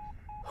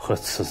和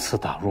此次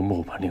打入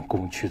磨盘岭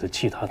攻区的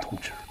其他同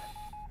志，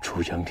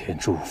除杨天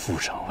柱负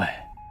伤外，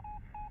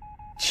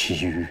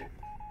其余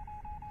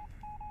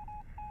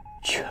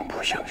全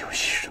部英勇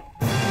牺牲。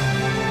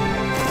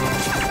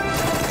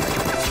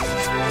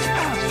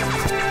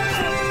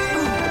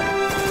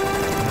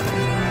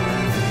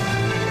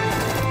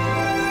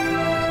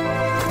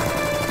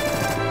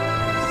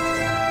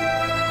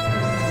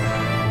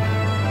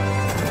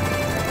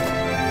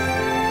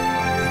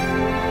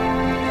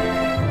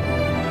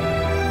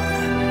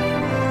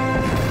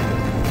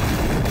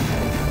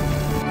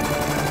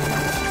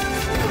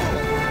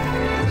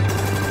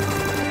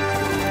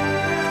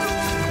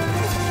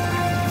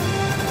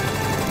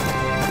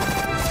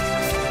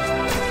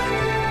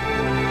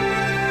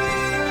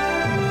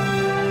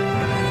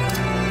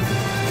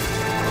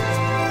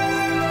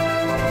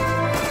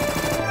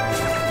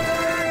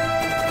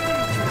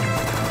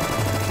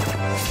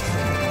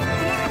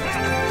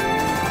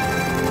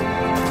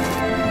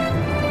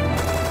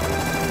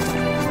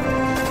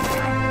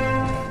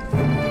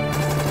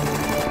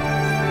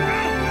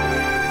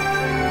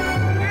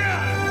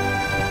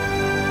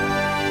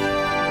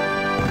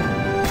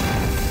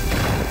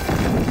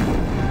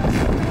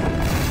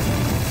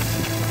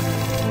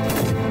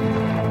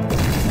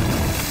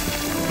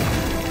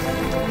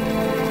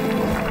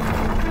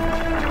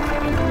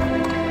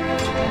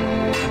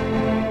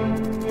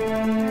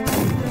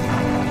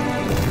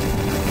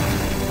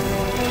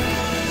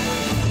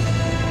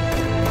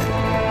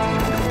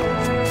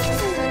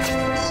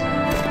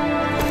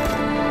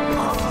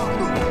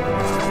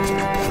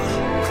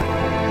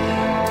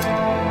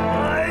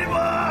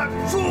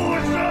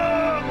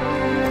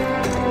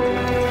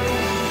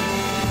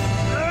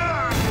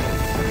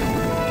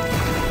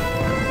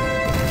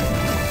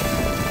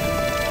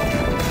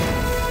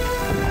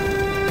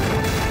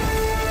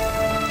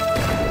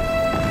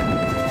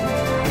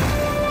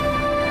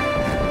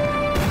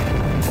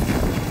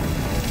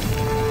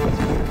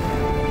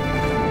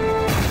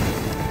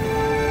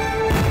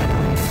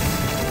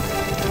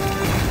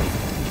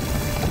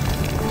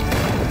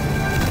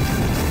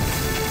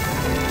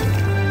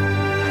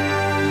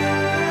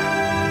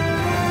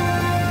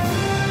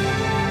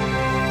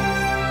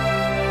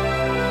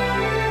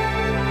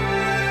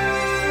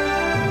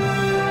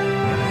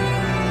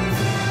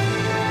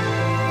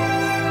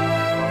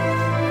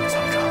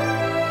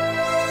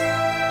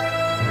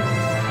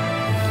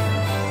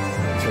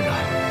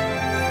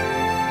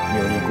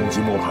击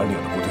磨盘岭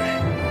的部队，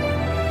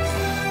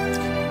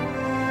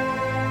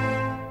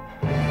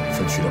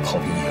分区的炮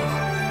兵营，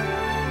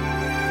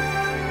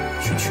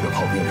军区的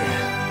炮兵连，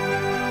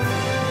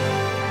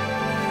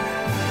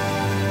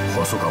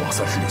火速赶往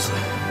30里村，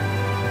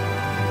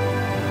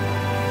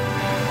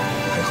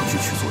配合军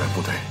区阻拦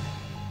部队。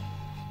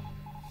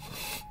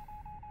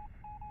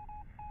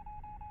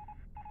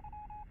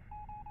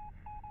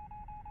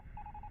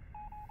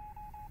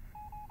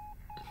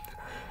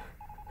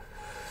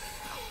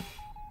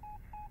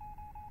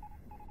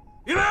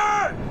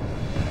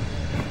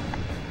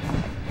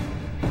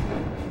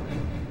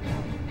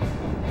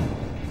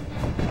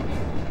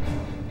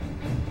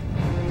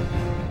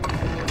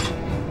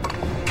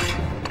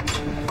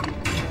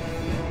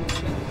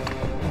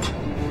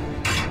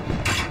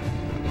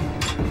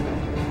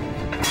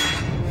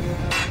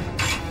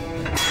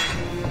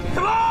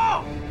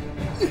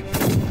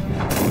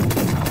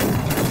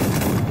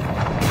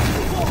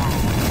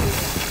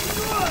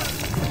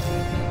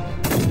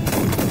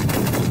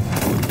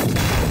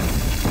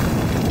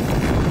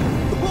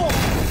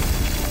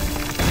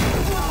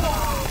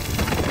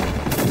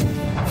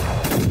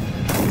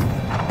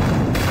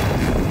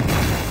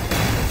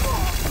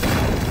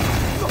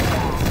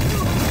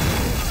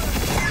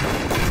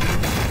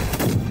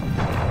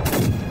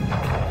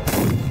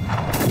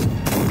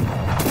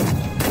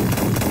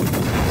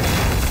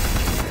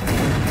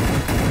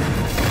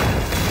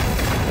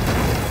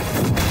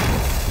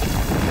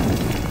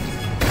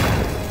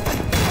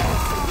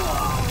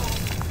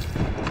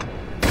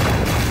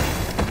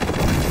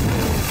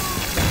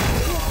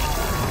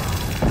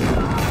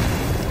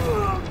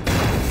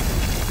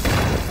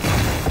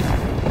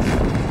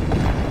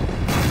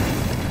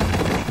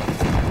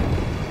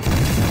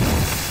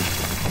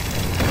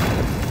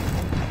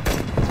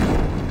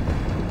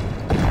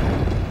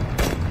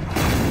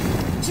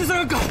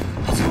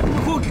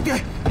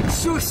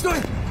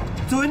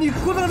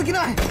ことができ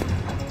ない。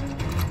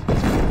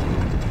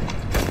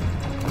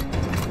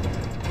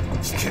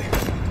引け。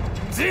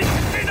全員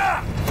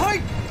だ。は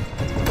い。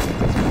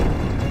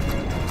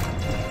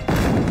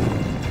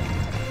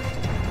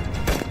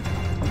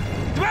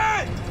预备，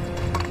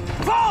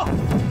放。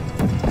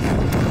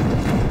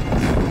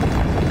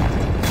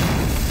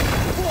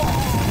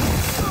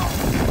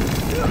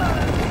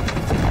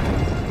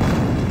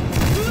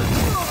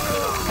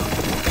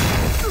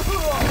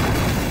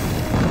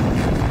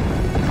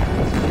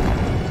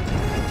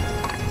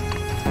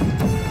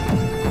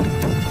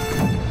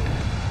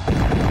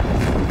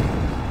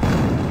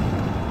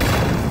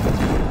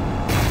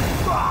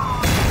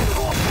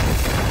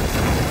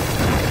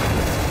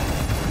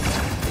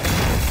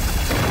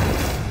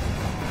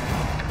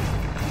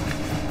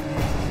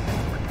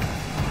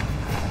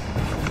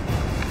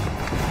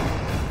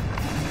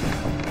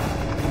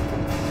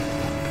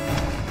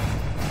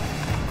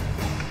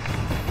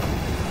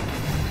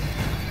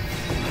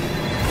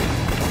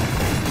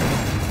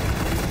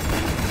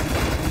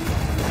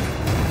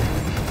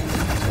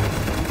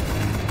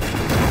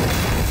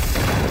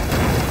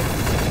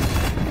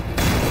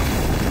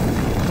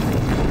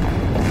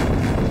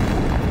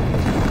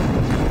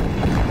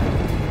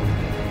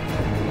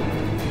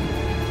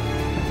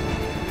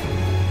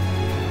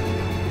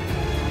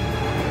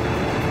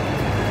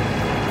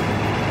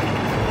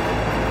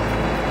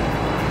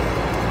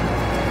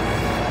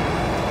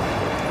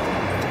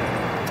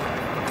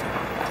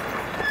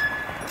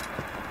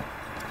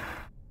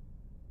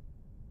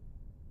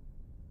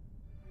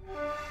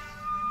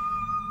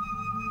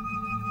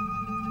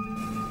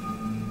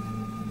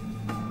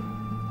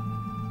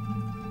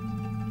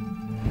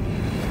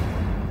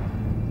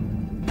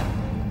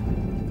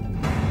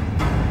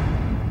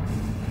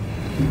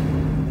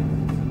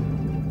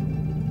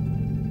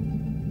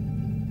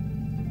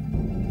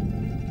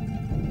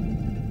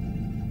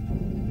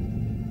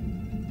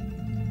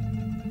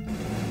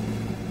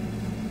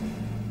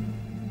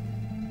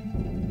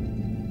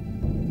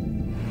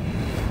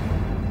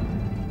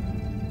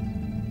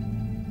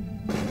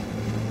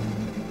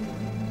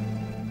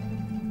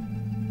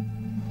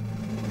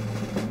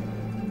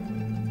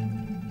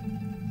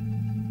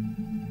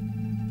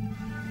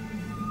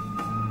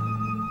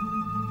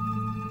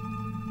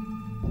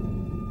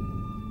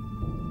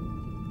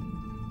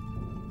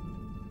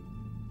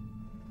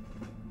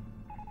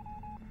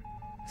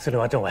 司令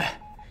官政委，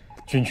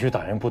军区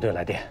党员部队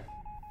来电。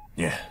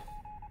念。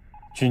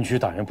军区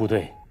党员部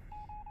队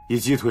已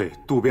击退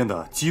渡边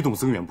的机动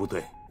增援部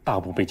队，大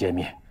部被歼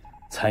灭，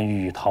参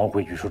与逃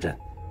回榆树镇，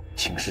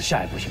请示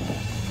下一步行动。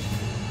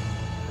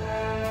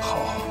好。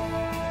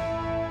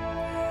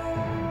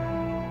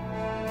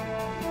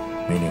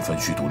命令分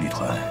区独立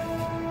团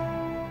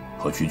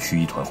和军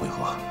区一团会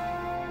合，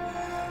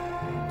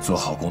做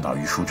好攻打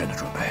榆树镇的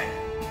准备。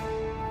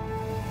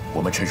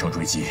我们乘胜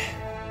追击。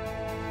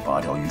 拔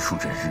掉榆树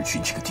镇日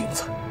军这个钉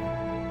子，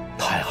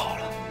太好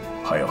了！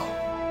还有，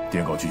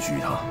电告军区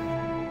一趟，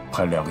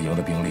派2个营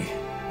的兵力，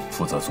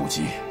负责阻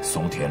击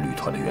松田旅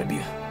团的援兵。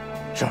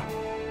是。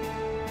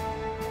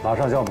马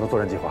上将我们的作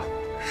战计划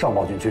上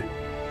报军区。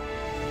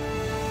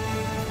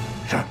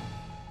是。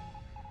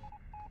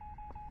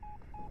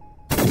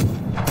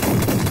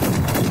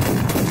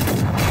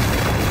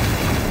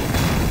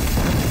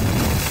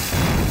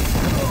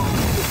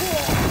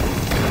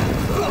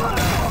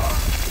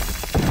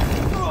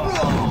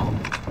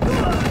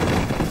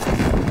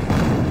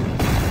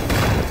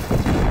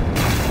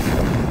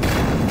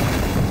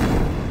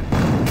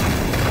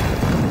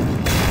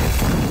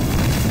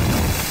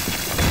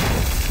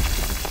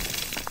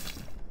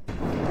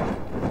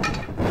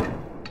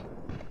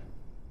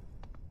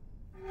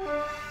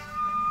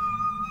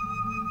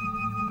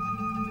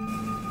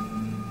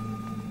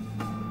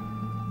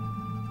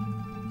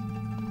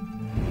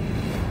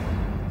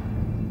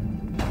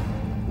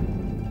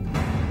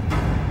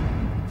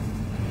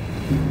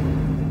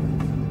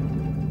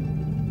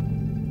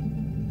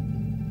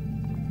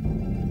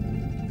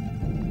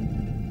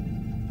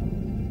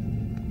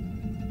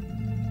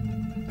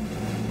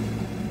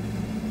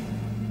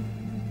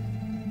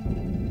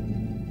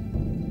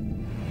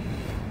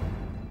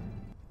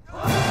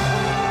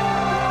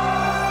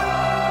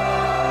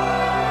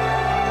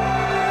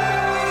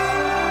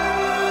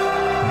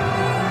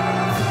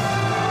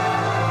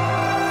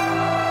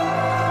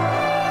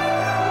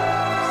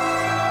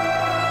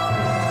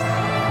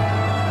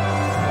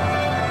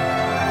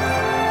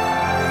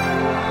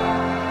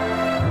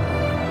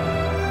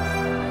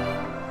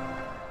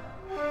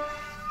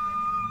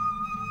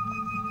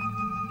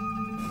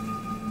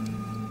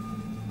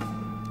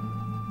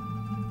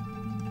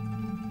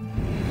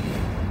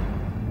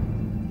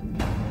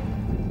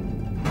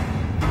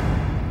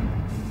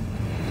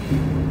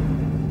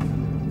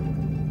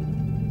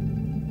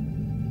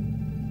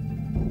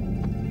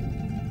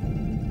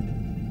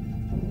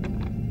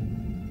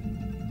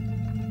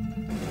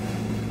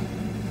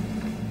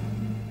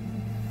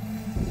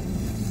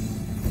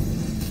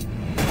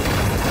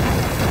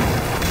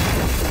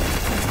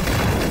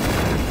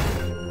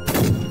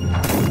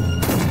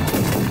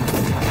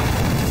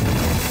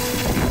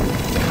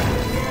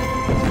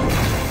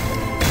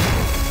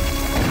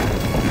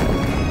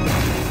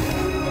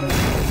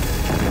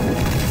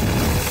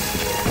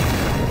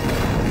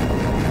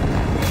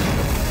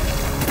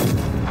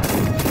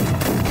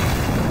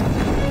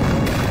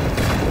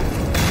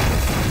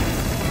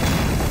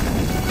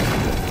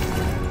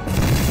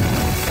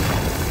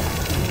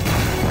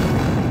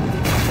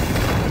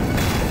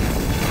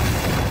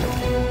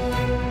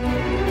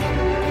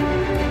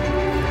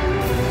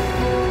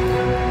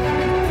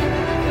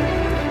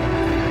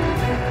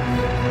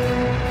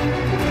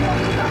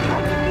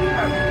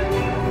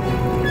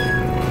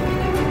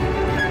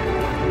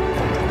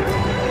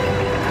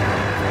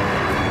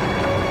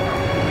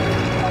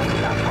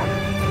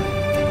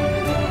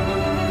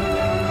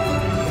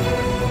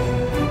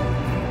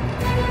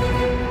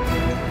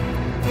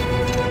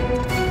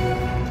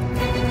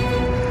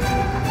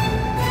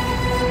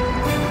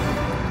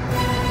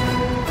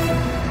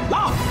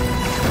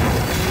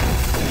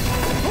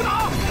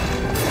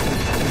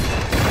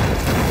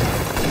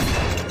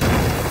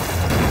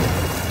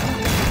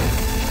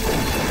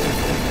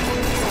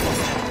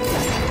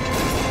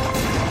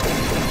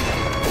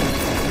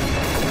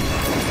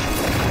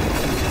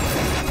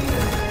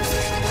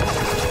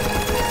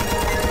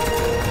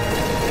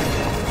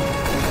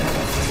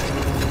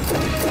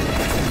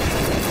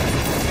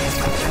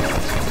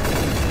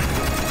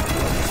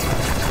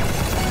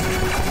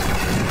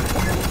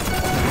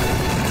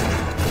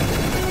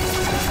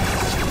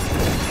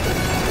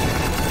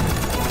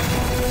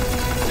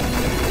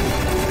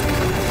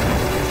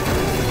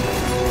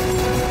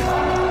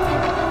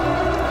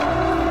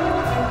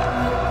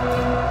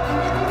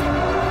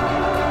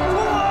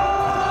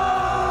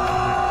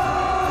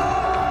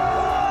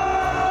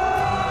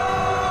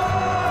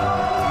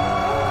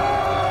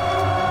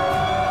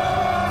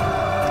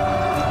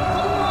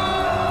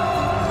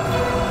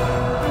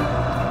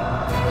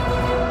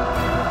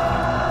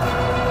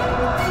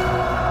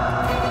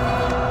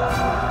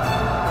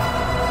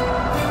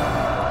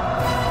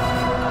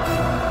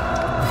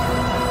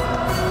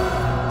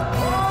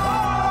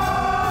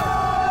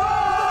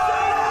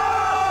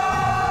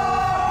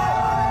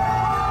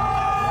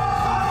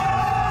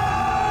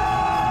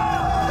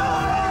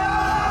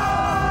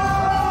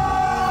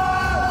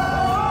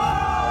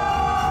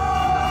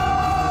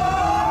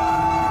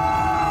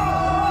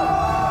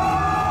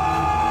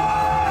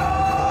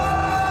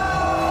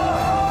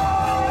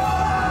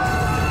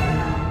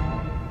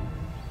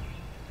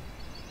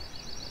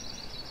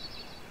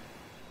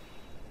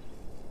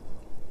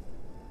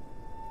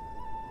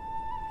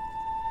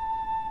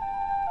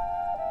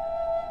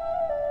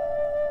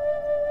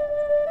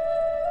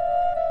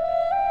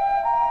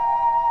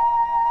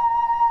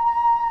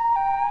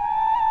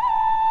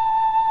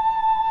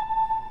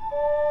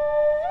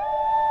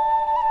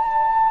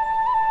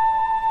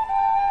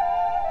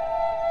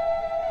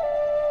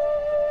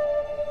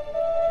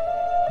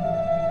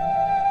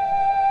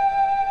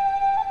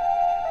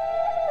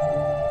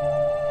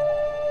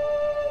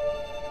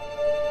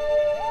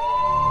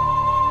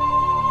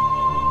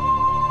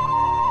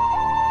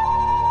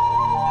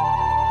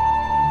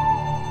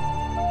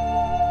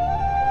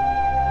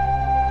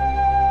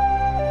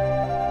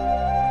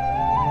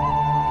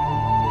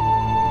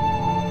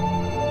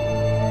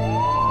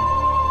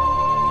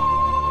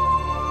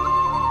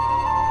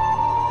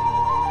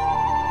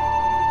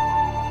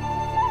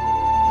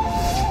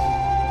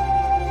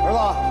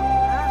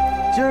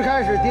今儿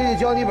开始，爹就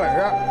教你本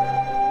事。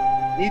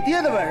你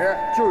爹的本事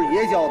就是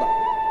爷教的，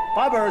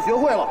把本事学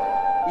会了，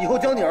以后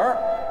教你儿，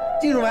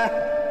记住没？爹，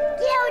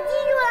我记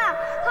住了。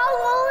好狗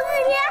护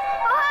四天，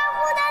好汉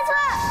护三村。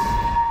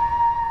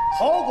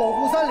好狗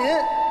护三林，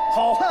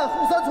好汉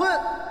护三村。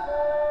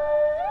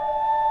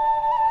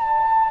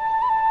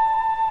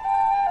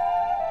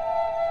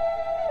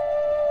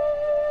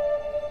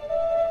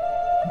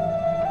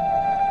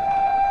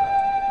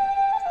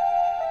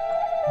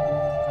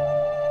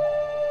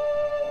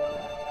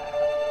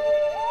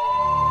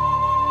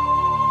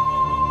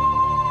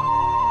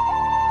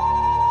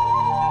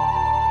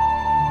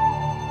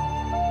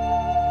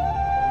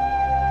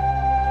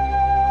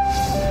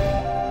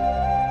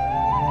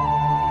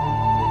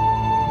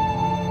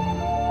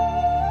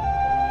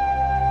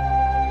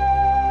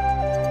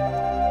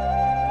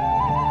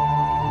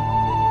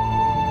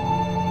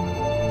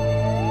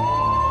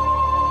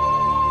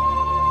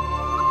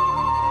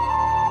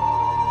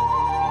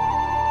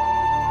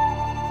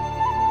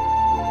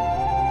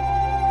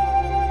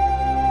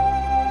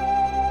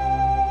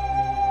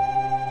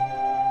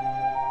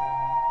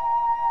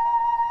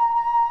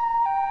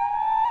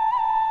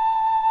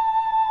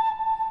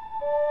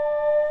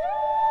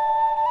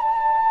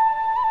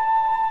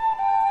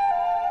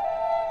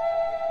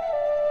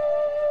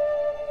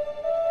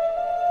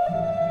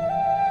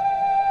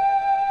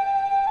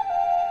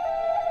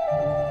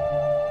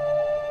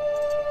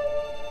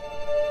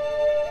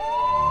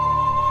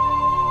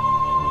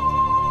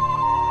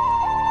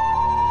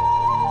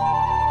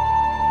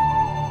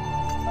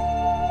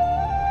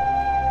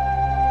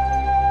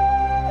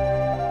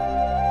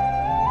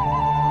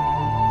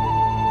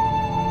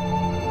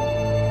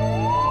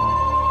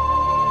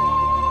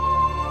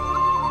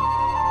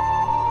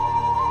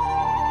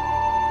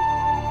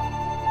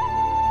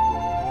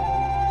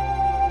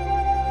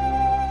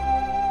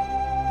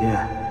爹，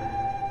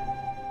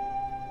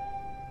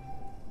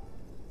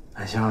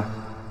安香儿，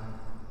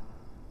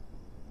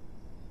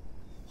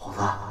猴子，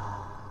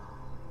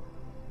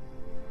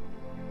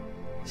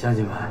乡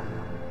亲们，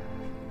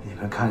你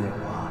们看见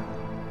我，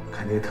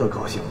肯定特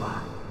高兴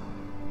吧？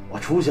我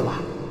出去了，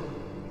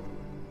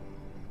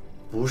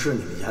不是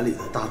你们眼里的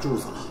大柱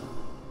子了，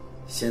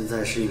现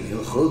在是一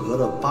名合格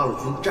的八路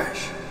军战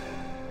士。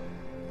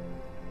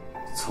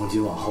从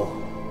今往后，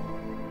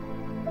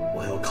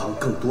我要扛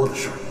更多的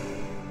事儿。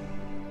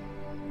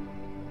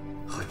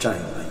和战友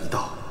们一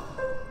道，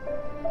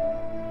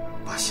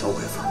把小鬼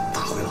子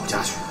打回老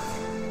家去，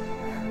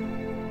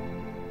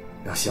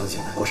让乡亲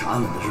们过上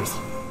安稳的日子。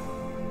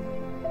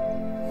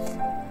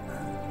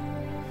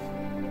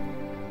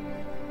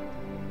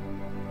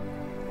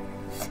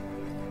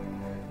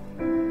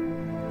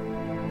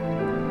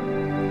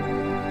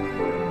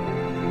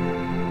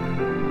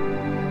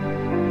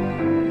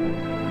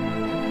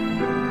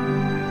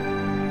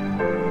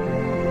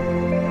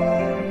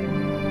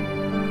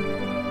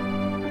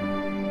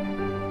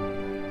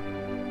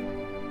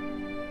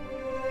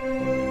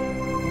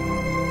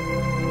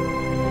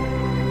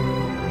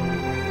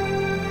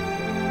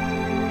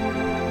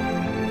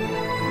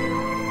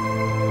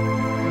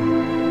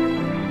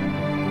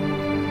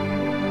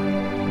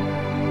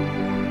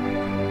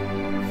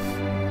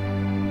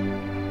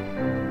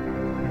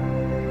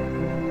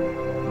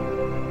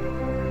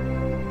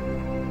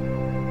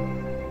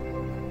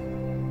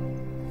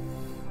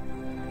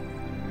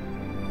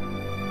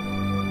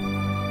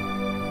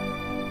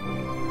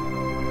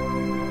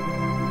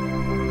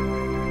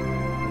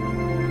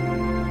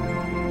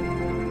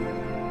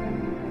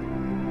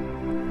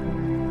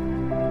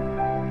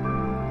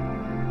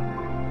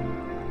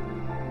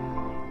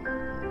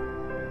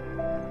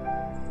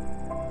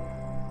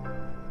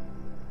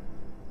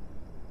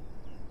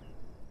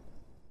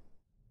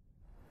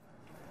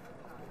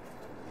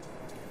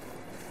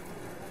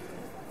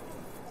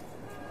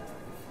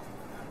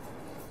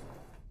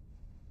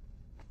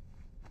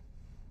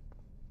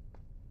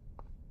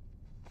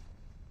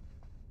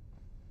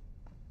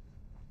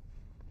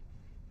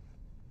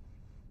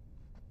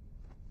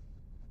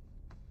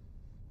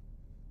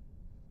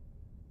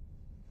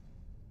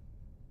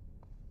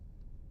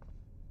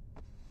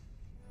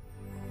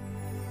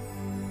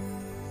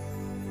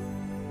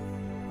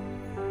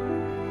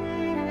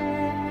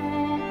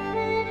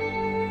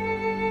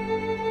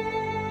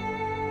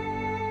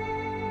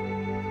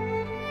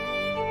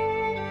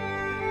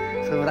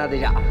崔副大队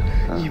长，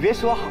你别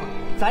说哈，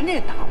咱这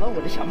打扮，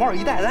我这小帽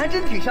一戴，咱还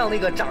真挺像那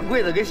个掌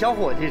柜的跟小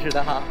伙计似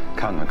的哈。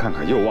看看，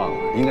又忘了，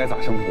应该咋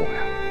称呼我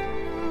呀？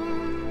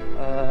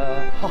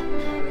好，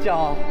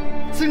叫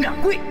孙掌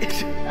柜。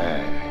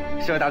哎，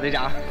是吧，大队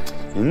长？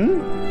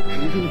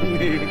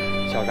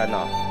小山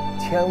呐，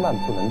千万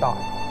不能大意，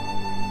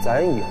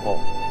咱以后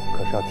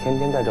可是要天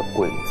天在这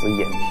鬼子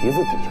眼皮子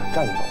底下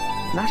战斗。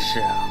那是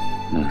啊，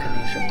肯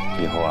定是。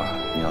以后啊，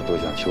你要多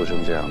向秋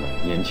生这样的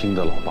年轻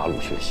的老八路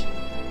学习。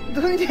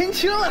都年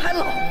轻了还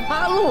老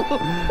八路。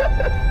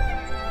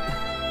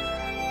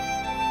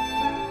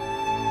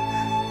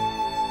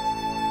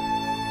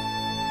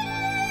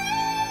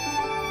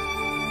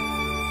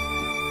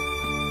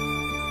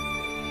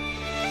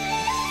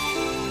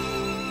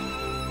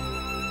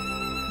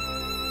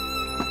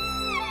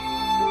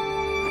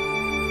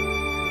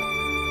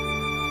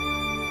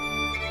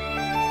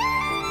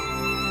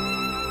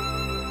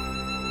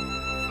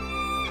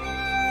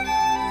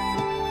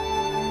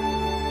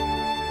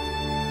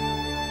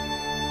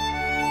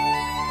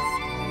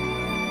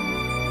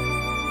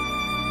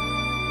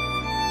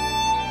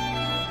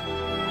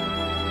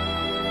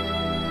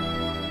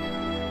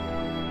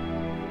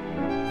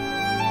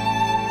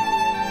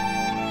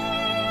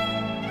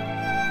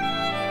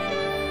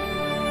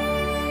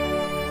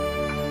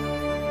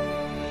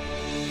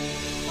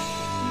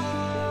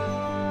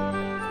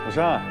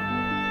山，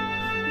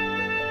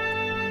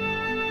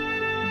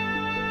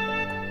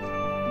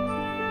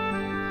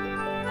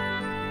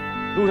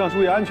路上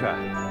注意安全，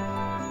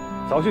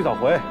早去早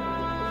回。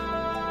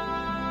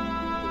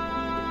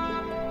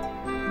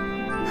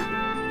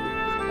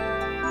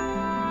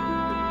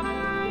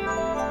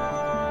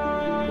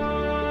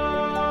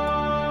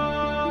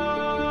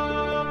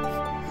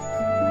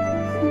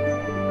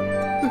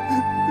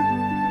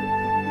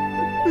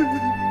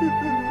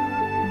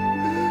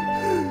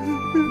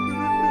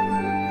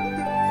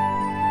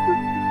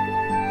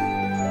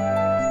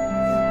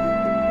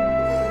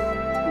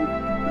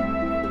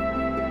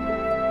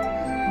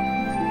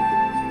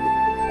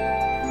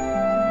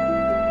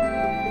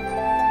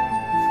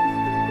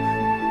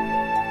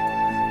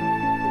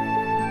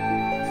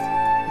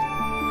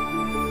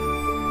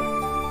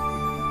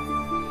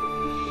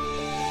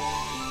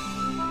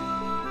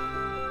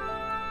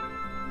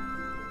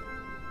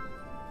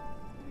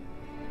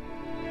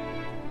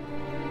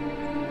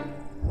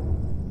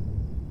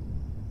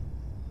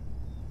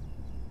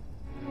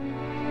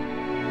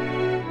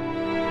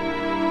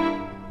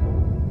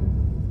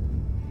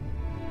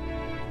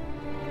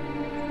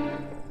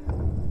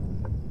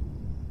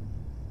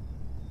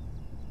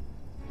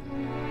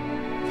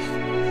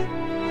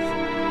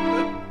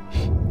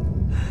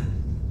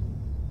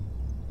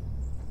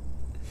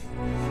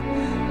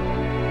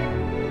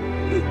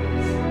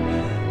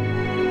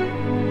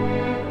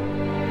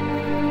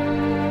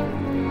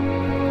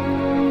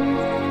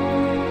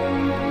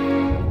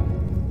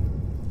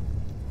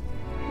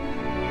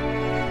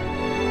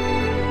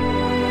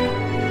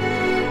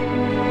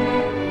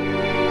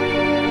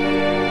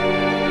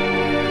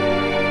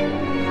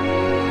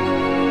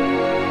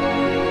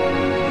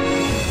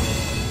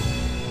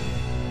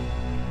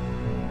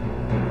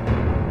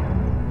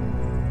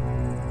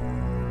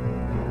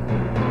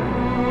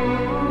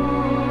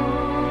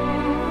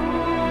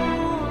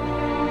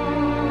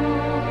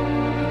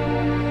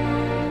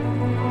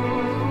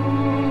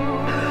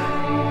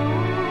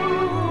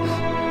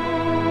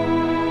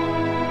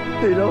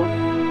队长，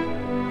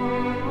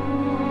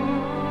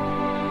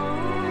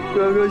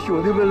哥哥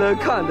兄弟们来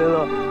看来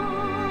了，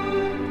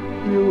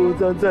以后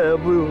咱再也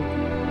不用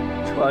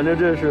穿着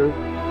这身，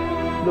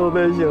老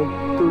百姓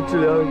都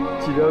质量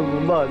鸡战鼓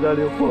骂咱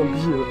的黄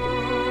皮了。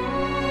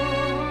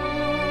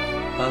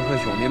俺和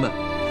兄弟们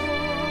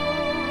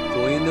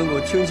终于能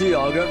够挺起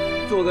腰杆，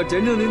做个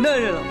真正的男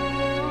人了。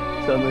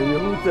咱们以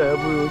后再也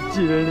不用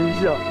寄人篱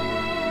下，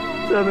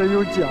咱们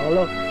有家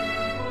了，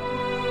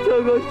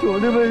咱和兄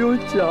弟们有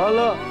家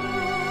了。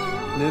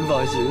您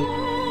放心，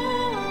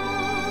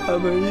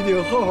俺们一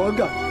定好好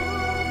干，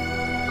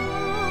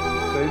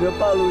跟着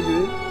八路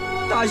军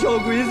打小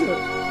鬼子，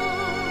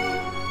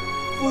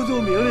服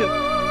从命令，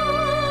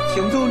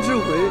听从指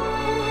挥。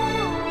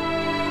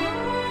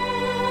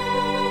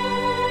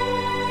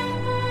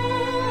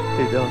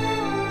队长，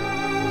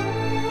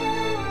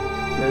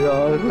先让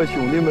俺和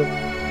兄弟们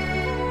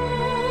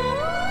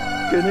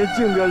给您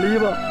敬个礼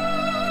吧，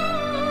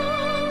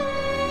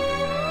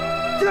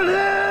敬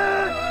礼！